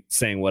just be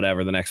saying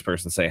whatever the next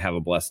person say. Have a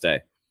blessed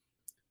day.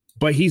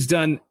 But he's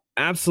done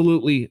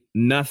absolutely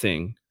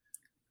nothing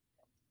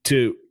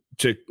to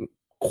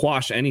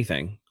quash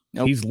anything.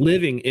 Nope. He's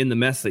living in the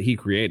mess that he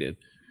created.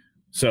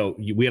 So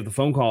we have the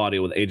phone call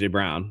audio with AJ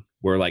Brown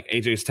where, like,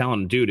 AJ's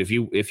telling him, dude, if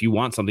you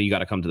want something, you got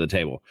to come to the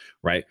table,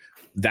 right?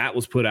 That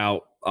was put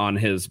out on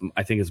his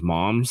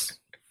mom's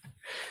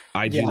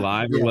IG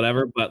live or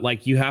whatever. But,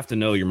 like, you have to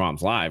know your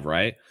mom's live,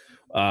 right?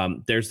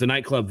 There's the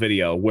nightclub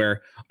video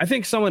where I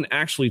think someone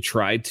actually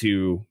tried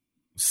to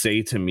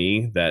say to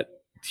me that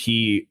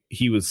he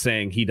was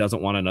saying he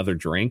doesn't want another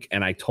drink,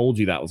 and I told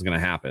you that was going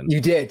to happen.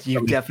 You did. You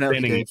Somebody's definitely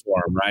spinning did. it for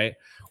him, right?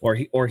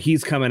 Or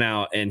he's coming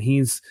out and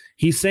he's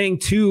saying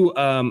too.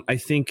 I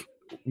think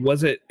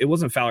it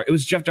wasn't Fowler. It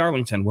was Jeff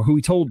Darlington, who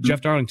he told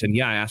Jeff Darlington,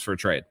 "Yeah, I asked for a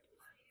trade."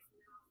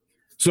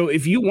 So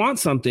if you want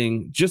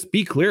something, just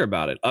be clear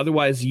about it.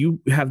 Otherwise, you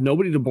have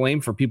nobody to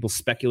blame for people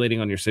speculating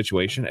on your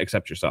situation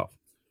except yourself.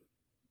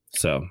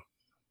 So,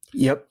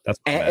 yep.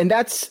 And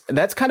that's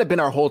kind of been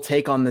our whole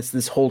take on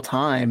this whole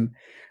time.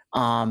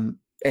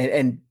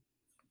 And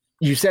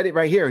you said it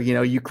right here. You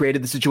know, you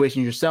created the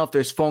situation yourself.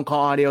 There's phone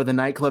call audio, the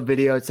nightclub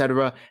video,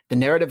 etc. The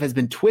narrative has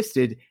been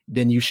twisted.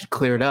 Then you should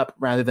clear it up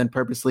rather than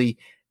purposely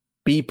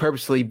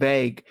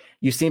vague.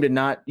 You seem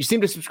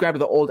to subscribe to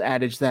the old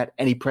adage that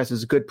any press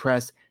is good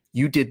press.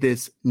 You did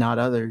this, not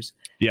others,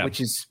 which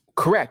is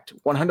correct,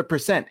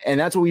 100%. And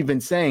that's what we've been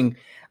saying.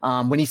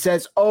 When he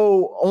says,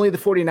 only the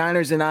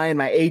 49ers and I and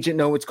my agent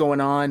know what's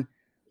going on.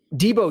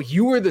 Debo,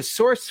 you were the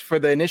source for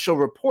the initial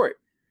report.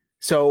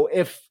 So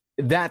if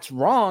that's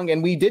wrong,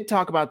 and we did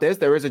talk about this,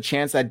 there is a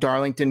chance that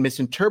Darlington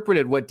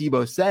misinterpreted what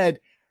Debo said,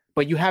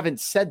 but you haven't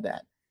said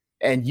that.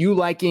 And you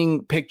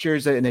liking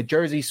pictures in a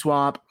jersey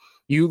swap,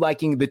 you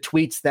liking the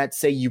tweets that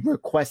say you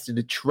requested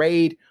a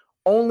trade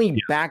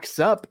only backs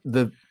up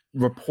the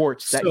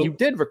reports that you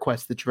did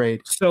request the trade.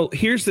 So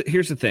here's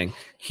the thing.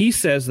 He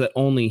says that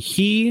only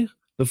he,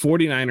 the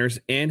 49ers,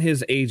 and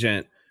his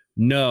agent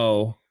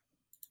know.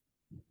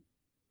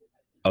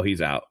 Oh,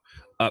 he's out.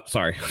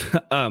 Sorry.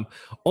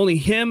 Only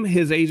him,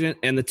 his agent,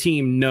 and the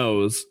team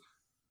knows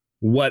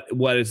what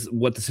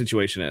the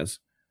situation is.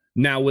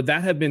 Now, would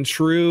that have been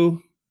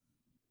true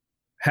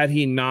had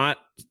he not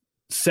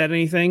said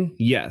anything?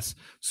 Yes.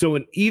 So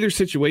in either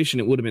situation,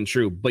 it would have been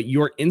true, but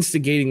you're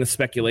instigating the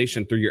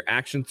speculation through your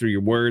actions, through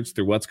your words,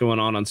 through what's going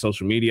on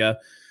social media,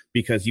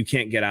 because you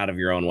can't get out of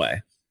your own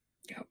way.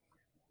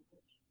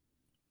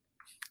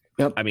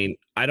 Yep. I mean,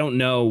 I don't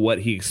know what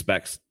he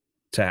expects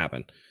to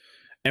happen.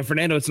 And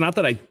Fernando, it's not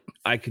that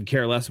I could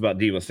care less about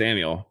Deebo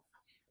Samuel.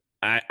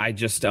 I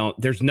just don't,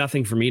 there's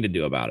nothing for me to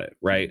do about it.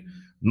 Right.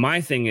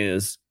 My thing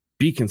is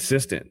be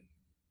consistent,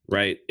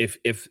 right?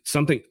 If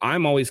something,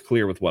 I'm always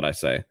clear with what I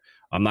say.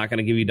 I'm not going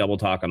to give you double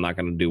talk. I'm not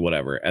going to do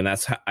whatever. And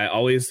that's how I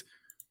always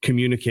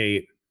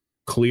communicate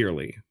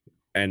clearly.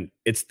 And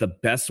it's the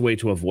best way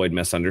to avoid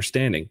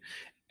misunderstanding.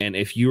 And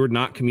if you're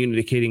not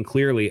communicating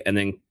clearly and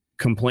then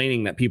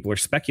complaining that people are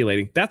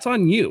speculating, that's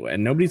on you.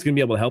 And nobody's going to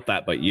be able to help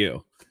that but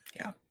you.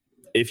 Yeah.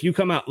 If you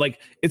come out, like,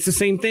 it's the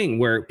same thing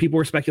where people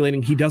are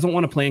speculating he doesn't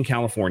want to play in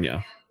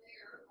California.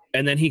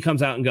 And then he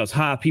comes out and goes,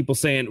 people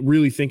saying,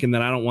 really thinking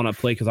that I don't want to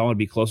play because I want to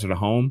be closer to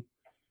home.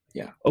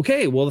 Yeah.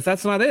 Okay, well, if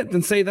that's not it,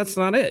 then say that's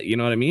not it. You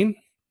know what I mean?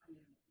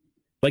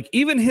 Like,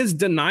 even his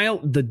the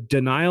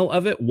denial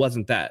of it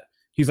wasn't that.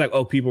 He's like,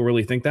 people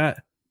really think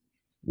that?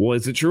 Well,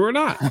 is it true or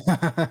not?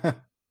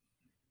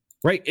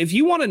 Right? If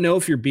you want to know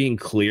if you're being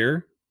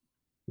clear,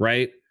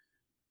 right,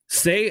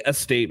 say a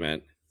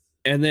statement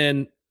and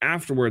then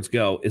afterwards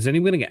go, is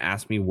anyone going to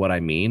ask me what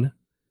I mean?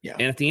 Yeah.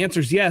 And if the answer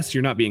is yes,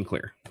 you're not being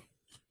clear.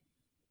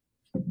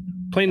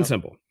 Plain and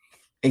simple.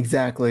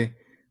 Exactly.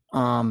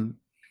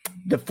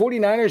 The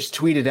 49ers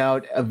tweeted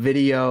out a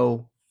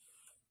video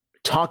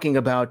talking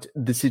about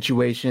the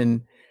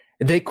situation.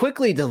 They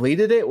quickly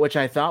deleted it, which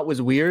I thought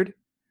was weird.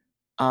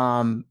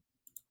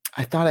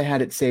 I thought I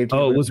had it saved.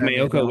 Oh, it was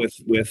Mayoko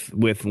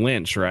with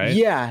Lynch, right?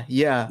 Yeah.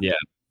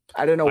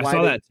 I don't know why I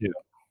saw that too.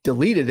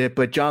 Deleted it,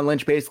 but John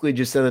Lynch basically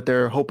just said that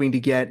they're hoping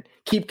to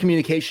keep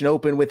communication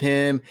open with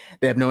him.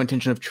 They have no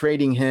intention of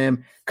trading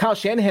him. Kyle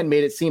Shanahan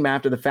made it seem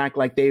after the fact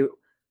like they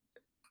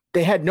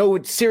had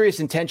no serious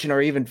intention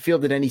or even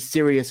fielded any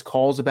serious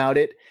calls about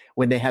it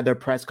when they had their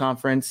press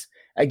conference.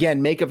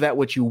 Again, make of that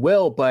what you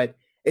will, but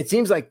it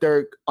seems like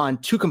they're on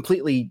two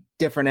completely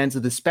different ends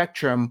of the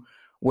spectrum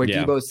where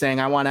Debo's saying,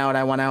 I want out.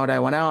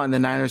 And the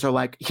Niners are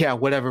like, yeah,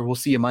 whatever. We'll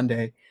see you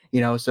Monday.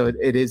 So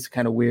it is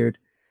kind of weird.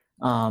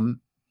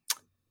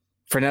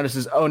 Fernando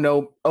says, oh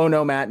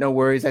no, Matt, no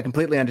worries. I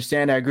completely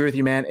understand. I agree with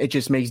you, man. It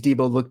just makes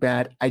Debo look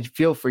bad. I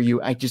feel for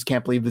you. I just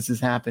can't believe this is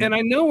happening. And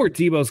I know where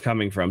Debo's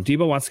coming from.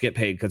 Debo wants to get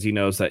paid because he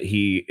knows that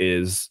he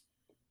is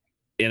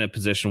in a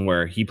position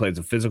where he plays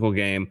a physical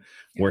game,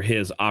 where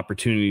his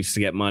opportunities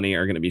to get money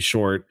are going to be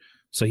short.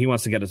 So he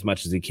wants to get as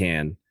much as he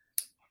can.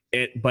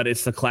 But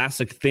it's the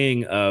classic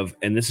thing of,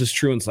 and this is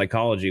true in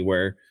psychology,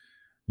 where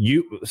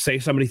you say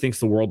somebody thinks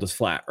the world is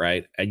flat,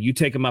 right? And you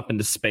take them up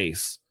into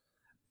space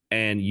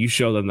and you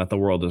show them that the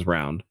world is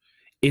round.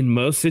 In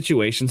most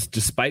situations,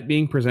 despite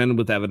being presented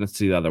with evidence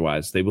to the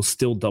otherwise, they will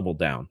still double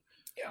down.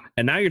 Yeah.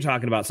 And now you're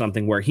talking about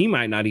something where he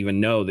might not even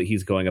know that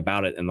he's going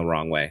about it in the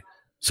wrong way.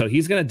 So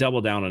he's going to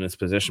double down on his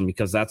position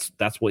because that's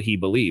what he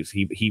believes.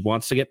 He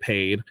wants to get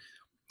paid.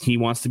 He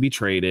wants to be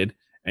traded,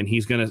 and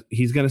he's going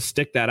to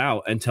stick that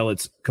out until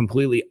it's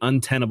completely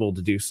untenable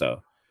to do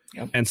so.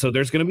 Yep. And so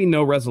there's going to be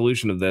no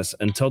resolution of this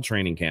until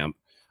training camp,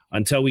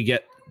 until we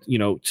get,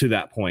 to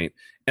that point.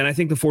 And I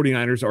think the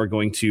 49ers are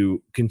going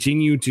to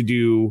continue to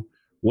do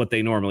what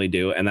they normally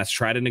do, and that's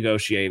try to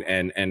negotiate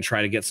and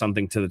try to get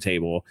something to the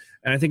table.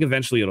 And I think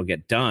eventually it'll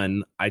get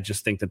done. I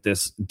just think that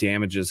this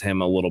damages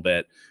him a little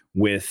bit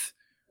with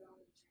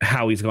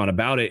how he's gone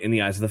about it in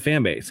the eyes of the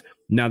fan base.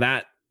 Now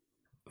that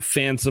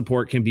fan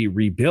support can be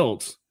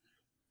rebuilt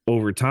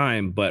over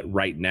time, but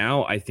right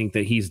now I think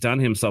that he's done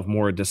himself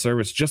more a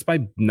disservice just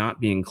by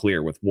not being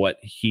clear with what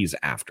he's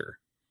after.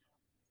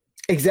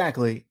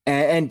 Exactly.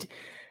 And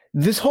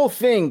this whole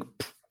thing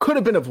could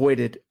have been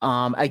avoided.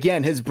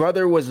 Again, his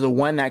brother was the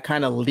one that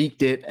kind of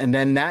leaked it, and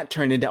then that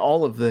turned into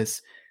all of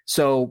this.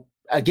 So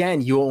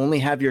again, you only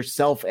have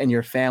yourself and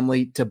your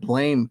family to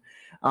blame.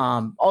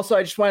 Also,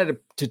 I just wanted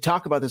to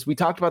talk about this. We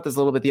talked about this a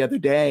little bit the other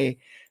day,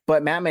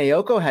 but Matt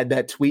Maiocco had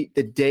that tweet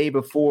the day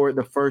before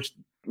the first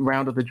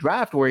round of the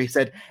draft where he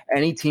said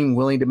any team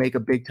willing to make a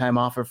big time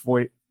offer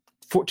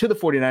to the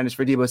 49ers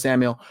for Deebo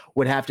Samuel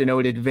would have to know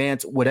in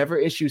advance whatever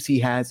issues he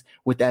has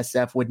with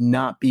SF would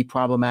not be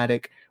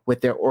problematic with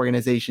their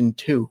organization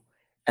too.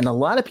 And a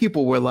lot of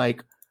people were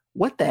like,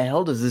 what the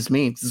hell does this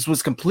mean? This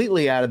was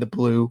completely out of the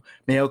blue.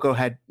 Maiocco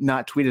had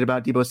not tweeted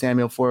about Deebo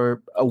Samuel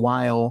for a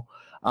while.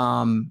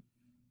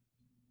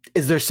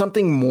 Is there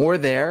something more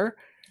there?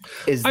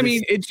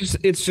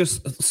 It's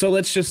just, so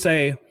let's just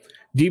say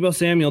Deebo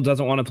Samuel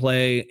doesn't want to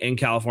play in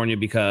California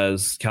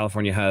because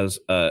California has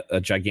a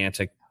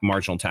gigantic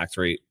marginal tax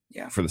rate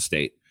for the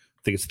state.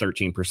 I think it's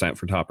 13%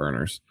 for top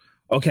earners.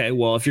 Okay,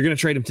 well, if you're going to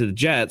trade him to the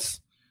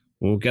Jets,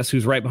 well, guess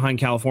who's right behind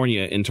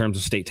California in terms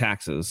of state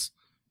taxes?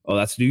 Oh,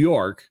 that's New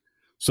York.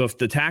 So if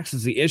the tax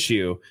is the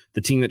issue,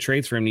 the team that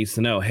trades for him needs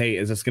to know, hey,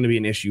 is this going to be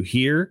an issue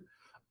here?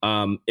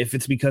 If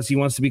it's because he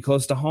wants to be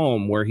close to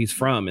home where he's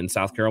from in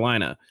South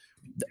Carolina.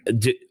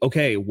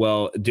 Okay,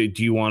 well, do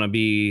you want to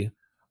be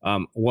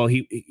well,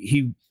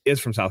 he is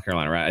from South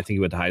Carolina, right? I think he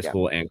went to high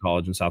school and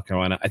college in South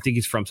Carolina. I think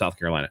he's from South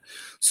Carolina.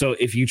 So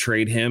if you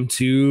trade him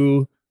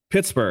to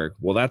Pittsburgh,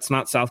 well, that's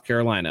not South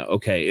Carolina.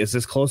 Okay, is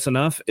this close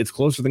enough? It's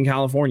closer than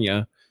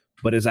California,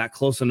 but is that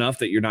close enough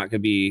that you're not going to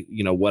be,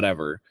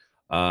 whatever?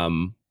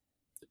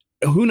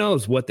 Who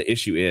knows what the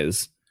issue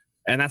is?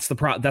 And that's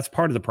that's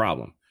part of the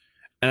problem.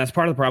 And that's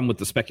part of the problem with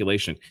the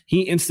speculation.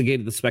 He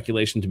instigated the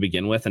speculation to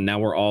begin with, and now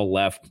we're all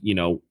left,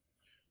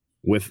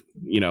 with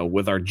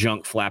our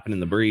junk flapping in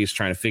the breeze,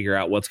 trying to figure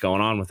out what's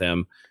going on with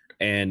him.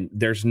 And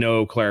there's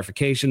no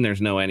clarification.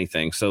 There's no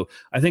anything. So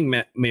I think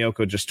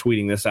Maiocco just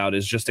tweeting this out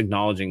is just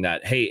acknowledging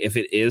that, hey, if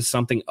it is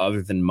something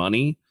other than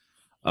money,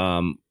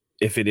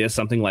 if it is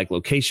something like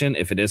location,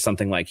 if it is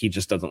something like he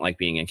just doesn't like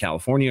being in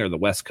California or the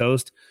West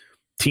Coast,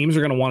 teams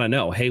are going to want to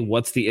know, hey,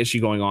 what's the issue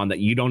going on that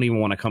you don't even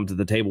want to come to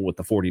the table with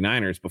the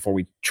 49ers before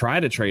we try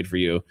to trade for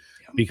you?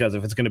 Because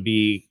if it's going to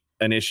be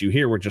an issue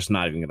here, we're just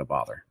not even going to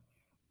bother.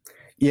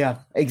 Yeah,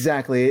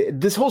 exactly.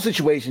 This whole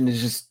situation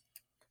is just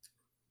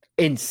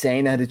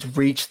insane that it's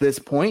reached this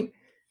point,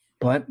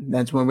 but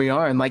that's where we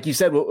are. And like you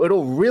said,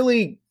 it'll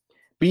really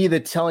be the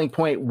telling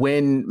point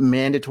when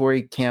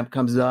mandatory camp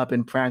comes up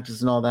and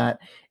practice and all that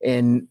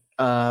in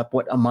a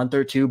month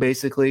or two,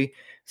 basically.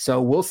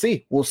 So we'll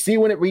see. We'll see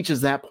when it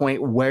reaches that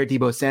point where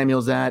Deebo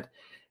Samuel's at.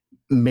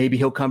 Maybe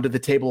he'll come to the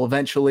table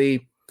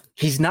eventually.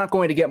 He's not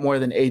going to get more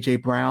than A.J.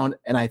 Brown,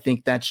 and I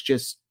think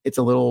it's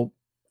a little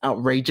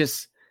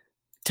outrageous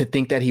to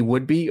think that he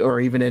would be, or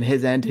even in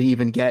his end to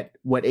even get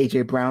what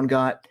A.J. Brown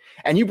got.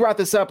 And you brought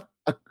this up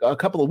a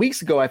couple of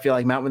weeks ago, I feel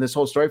like, Matt, when this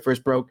whole story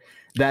first broke,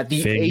 that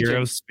the figure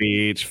of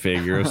speech,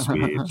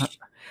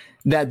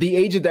 that the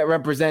agent that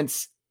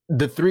represents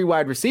the three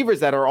wide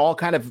receivers that are all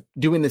kind of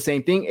doing the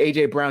same thing.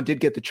 A.J. Brown did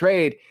get the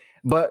trade,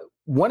 but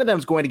one of them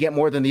is going to get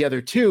more than the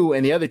other two,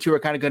 and the other two are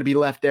kind of going to be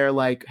left there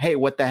like, hey,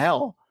 what the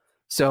hell?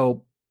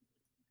 So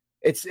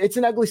it's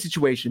an ugly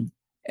situation,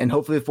 and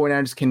hopefully the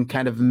 49ers can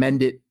kind of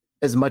mend it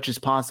as much as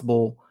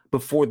possible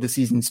before the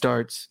season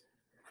starts.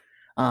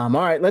 All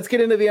right, let's get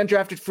into the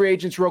undrafted free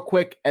agents real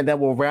quick, and then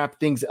we'll wrap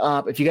things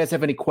up. If you guys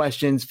have any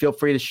questions, feel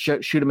free to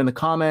shoot them in the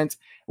comments.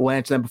 We'll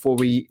answer them before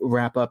we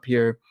wrap up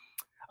here.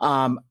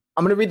 I'm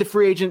going to read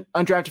the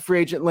undrafted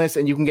free agent list,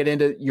 and you can get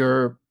into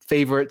your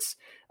favorites.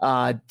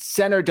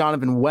 Center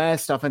Donovan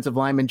West, offensive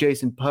lineman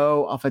Jason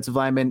Poe, offensive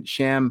lineman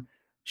Sham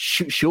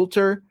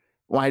Schulter,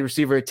 wide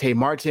receiver Tay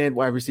Martin,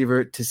 wide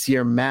receiver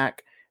Tasir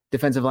Mack,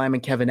 defensive lineman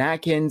Kevin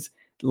Atkins,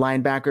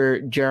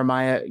 linebacker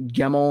Jeremiah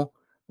Gemmel,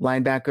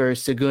 linebacker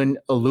Segun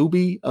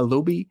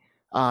Alubi,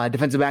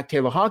 defensive back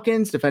Taylor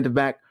Hawkins, defensive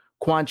back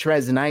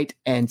Quantrez Knight,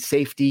 and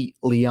safety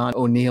Leon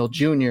O'Neal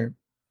Jr.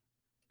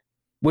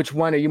 Which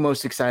one are you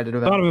most excited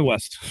about? Donovan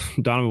West.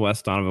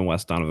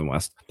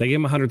 They gave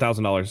him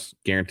 $100,000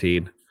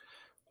 guaranteed.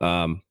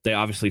 They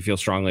obviously feel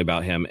strongly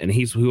about him, and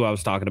he's who I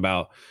was talking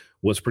about,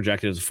 was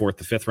projected as a 4th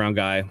to 5th round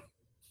guy.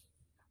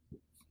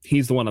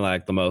 He's the one I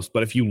like the most.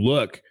 But if you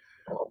look,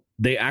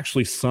 they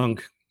actually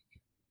sunk.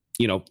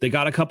 They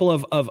got a couple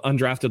of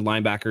undrafted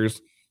linebackers.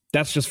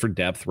 That's just for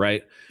depth,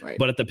 right?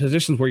 But at the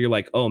positions where you're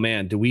like, oh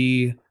man, do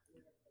we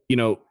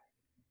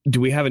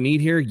have a need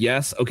here?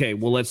 Yes. Okay,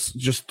 well, let's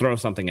just throw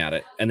something at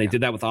it. And they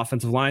did that with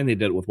offensive line. They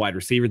did it with wide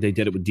receiver. They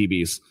did it with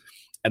DBs.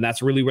 And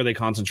that's really where they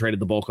concentrated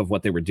the bulk of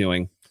what they were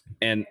doing.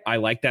 And I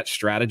like that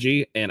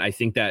strategy. And I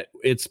think that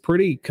it's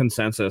pretty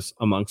consensus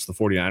amongst the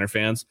 49er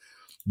fans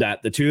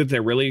that the two that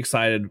they're really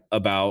excited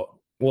about,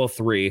 well,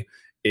 three,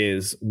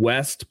 is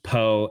West,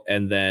 Poe,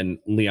 and then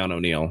Leon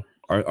O'Neal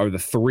are the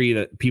three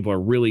that people are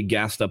really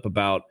gassed up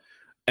about.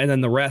 And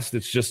then the rest,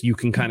 it's just you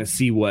can kind of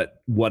see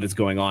what is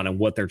going on and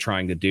what they're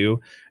trying to do.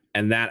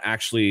 And that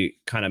actually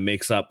kind of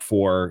makes up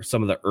for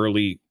some of the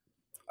early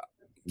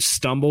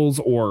stumbles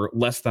or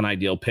less than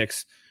ideal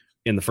picks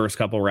in the first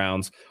couple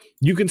rounds.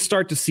 You can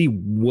start to see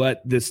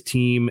what this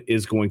team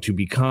is going to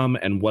become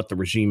and what the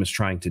regime is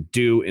trying to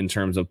do in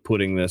terms of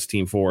putting this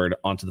team forward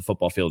onto the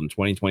football field in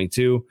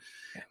 2022.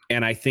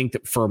 And I think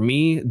that for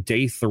me,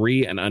 day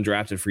 3 and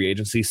undrafted free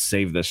agency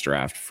save this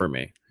draft for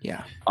me.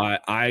 Yeah.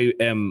 I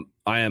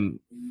am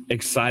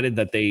excited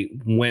that they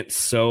went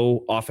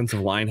so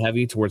offensive line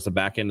heavy towards the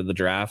back end of the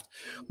draft,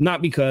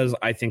 not because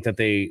I think that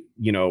they,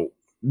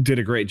 did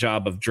a great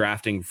job of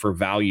drafting for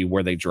value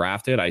where they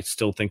drafted. I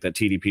still think that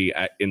TDP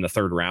in the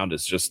 3rd round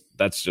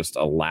that's just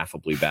a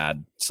laughably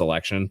bad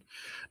selection.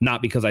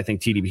 Not because I think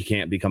TDP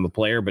can't become a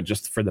player, but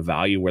just for the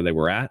value where they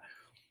were at.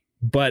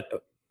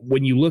 But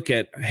when you look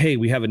at, hey,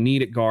 we have a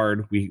need at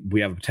guard,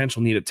 we have a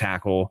potential need at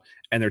tackle,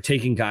 and they're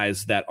taking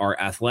guys that are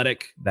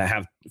athletic, that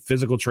have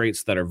physical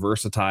traits, that are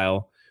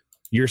versatile,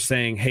 you're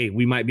saying, hey,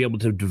 we might be able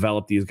to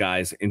develop these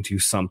guys into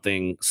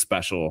something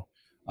special.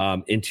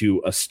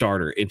 Into a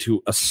starter,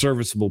 into a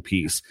serviceable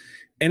piece.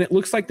 And it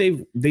looks like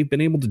they've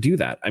been able to do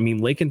that. I mean,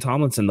 Laken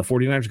Tomlinson, the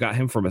 49ers got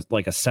him from a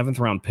 7th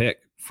round pick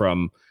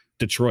from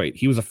Detroit.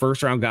 He was a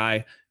 1st round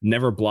guy,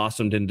 never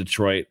blossomed in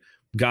Detroit,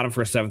 got him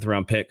for a 7th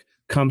round pick,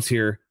 comes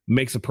here,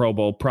 makes a Pro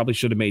Bowl, probably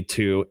should have made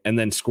 2, and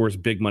then scores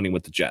big money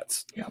with the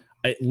Jets. Yeah.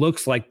 It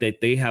looks like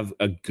that they have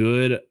a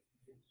good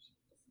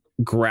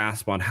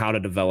grasp on how to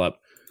develop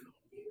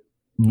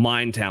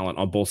line talent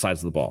on both sides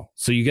of the ball.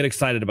 So you get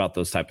excited about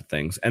those type of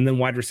things. And then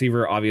wide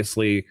receiver,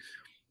 obviously,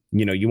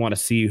 you want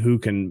to see who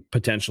can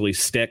potentially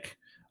stick.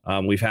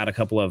 We've had a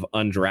couple of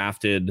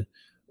undrafted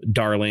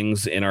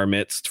darlings in our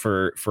midst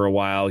for a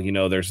while.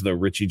 There's the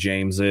Richie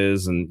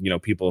Jameses and,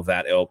 people of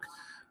that ilk.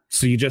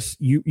 So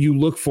you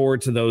look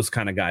forward to those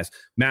kind of guys.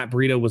 Matt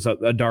Breida was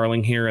a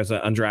darling here as an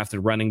undrafted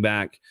running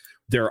back.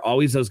 There are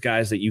always those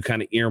guys that you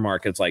kind of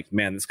earmark. It's like,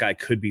 man, this guy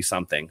could be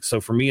something. So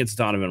for me, it's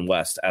Donovan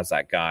West as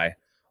that guy,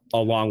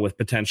 along with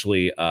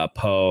potentially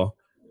Poe.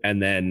 And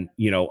then,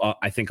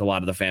 I think a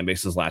lot of the fan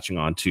base is latching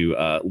on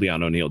to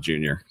Leon O'Neal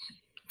Jr.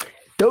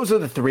 Those are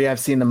the 3 I've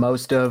seen the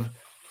most of.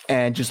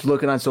 And just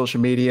looking on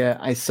social media,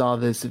 I saw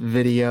this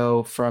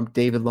video from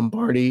David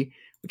Lombardi,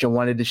 which I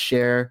wanted to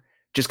share,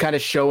 just kind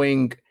of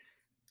showing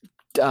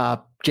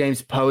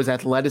James Poe's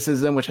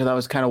athleticism, which I thought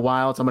was kind of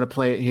wild. So I'm going to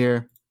play it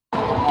here.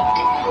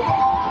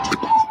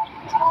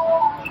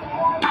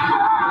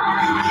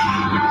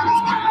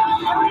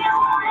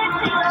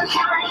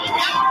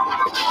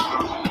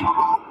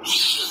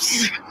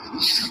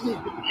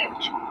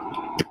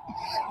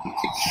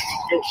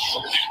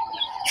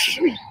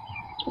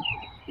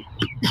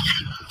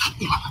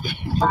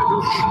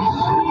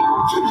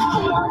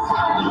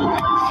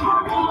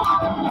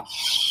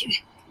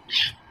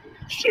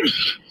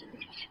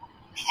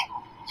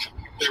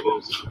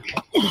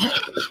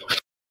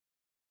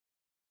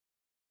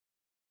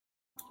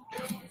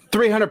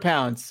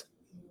 £300.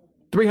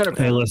 300 pounds.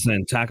 Hey,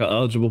 listen, tackle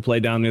eligible, play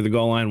down near the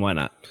goal line. Why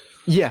not?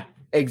 Yeah,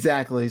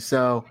 exactly.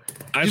 So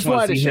I just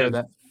wanted to share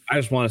that. I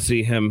just want to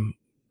see him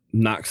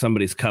knock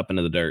somebody's cup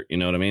into the dirt. You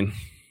know what I mean?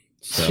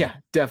 So. Yeah,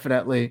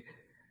 definitely.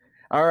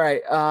 All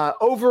right.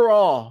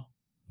 Overall,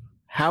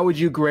 how would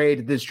you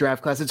grade this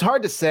draft class? It's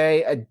hard to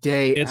say a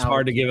day. It's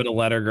hard to give it a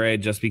letter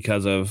grade just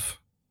because of,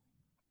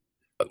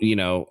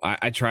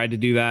 I tried to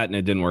do that and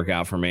it didn't work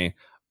out for me.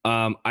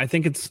 I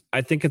think it's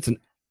an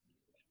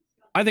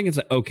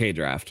okay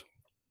draft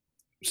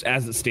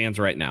as it stands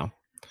right now.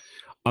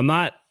 I'm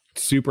not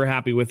super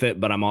happy with it,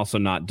 but I'm also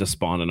not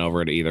despondent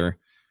over it either.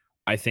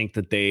 I think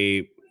that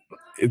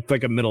it's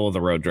like a middle of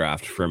the road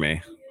draft for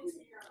me.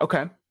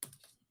 Okay.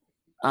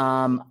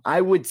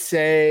 I would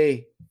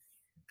say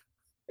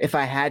if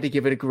I had to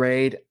give it a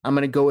grade, I'm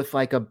going to go with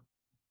like a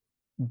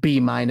B-.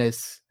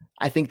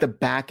 I think the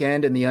back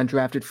end and the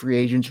undrafted free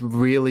agents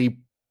really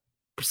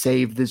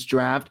saved this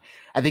draft.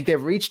 I think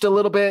they've reached a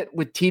little bit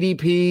with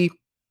TDP,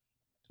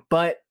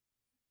 but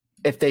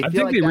if they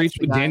feel like they reached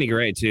with Danny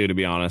Gray too, to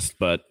be honest,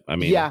 but I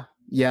mean,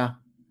 yeah.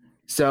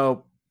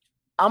 So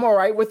I'm all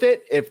right with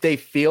it if they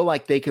feel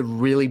like they could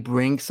really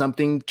bring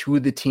something to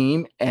the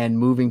team and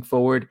moving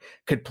forward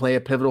could play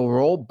a pivotal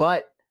role,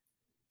 but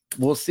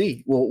we'll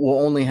see. We'll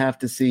only have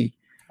to see.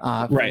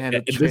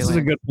 Right. This is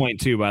a good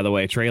point too, by the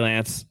way. Trey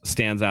Lance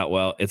stands out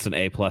well. It's an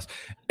A+.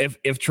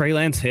 If Trey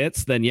Lance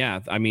hits, then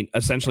yeah, I mean,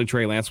 essentially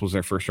Trey Lance was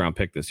their 1st round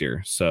pick this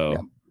year.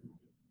 So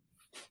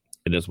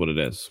It is what it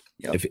is.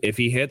 Yep. If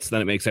he hits,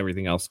 then it makes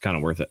everything else kind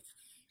of worth it.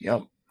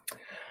 Yep.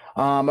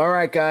 All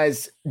right,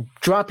 guys,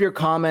 drop your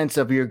comments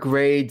of your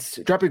grades.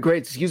 Drop your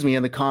grades,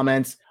 in the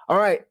comments. All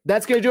right,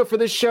 that's going to do it for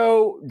this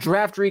show.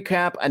 Draft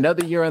recap,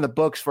 another year in the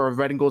books for a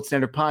Red and Gold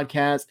Standard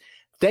podcast.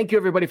 Thank you,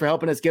 everybody, for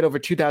helping us get over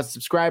 2,000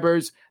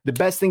 subscribers. The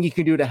best thing you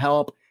can do to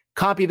help,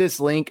 copy this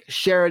link,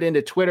 share it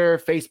into Twitter,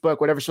 Facebook,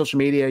 whatever social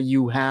media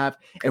you have.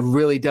 It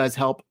really does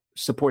help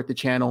support the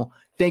channel.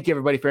 Thank you,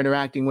 everybody, for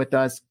interacting with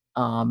us.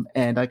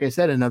 And like I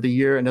said, another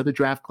year, another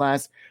draft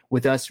class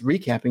with us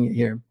recapping it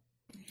here.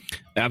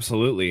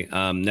 Absolutely.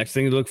 Next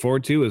thing to look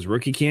forward to is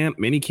rookie camp,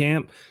 mini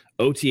camp,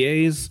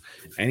 OTAs,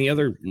 any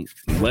other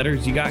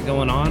letters you got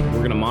going on. We're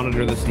going to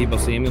monitor this Deebo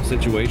Samuel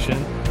situation.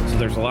 So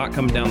there's a lot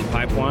coming down the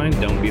pipeline.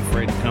 Don't be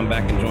afraid to come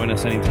back and join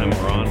us anytime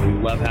we're on.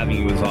 We love having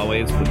you as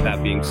always. With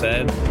that being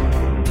said,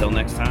 until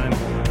next time,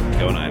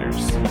 go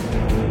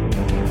Niners.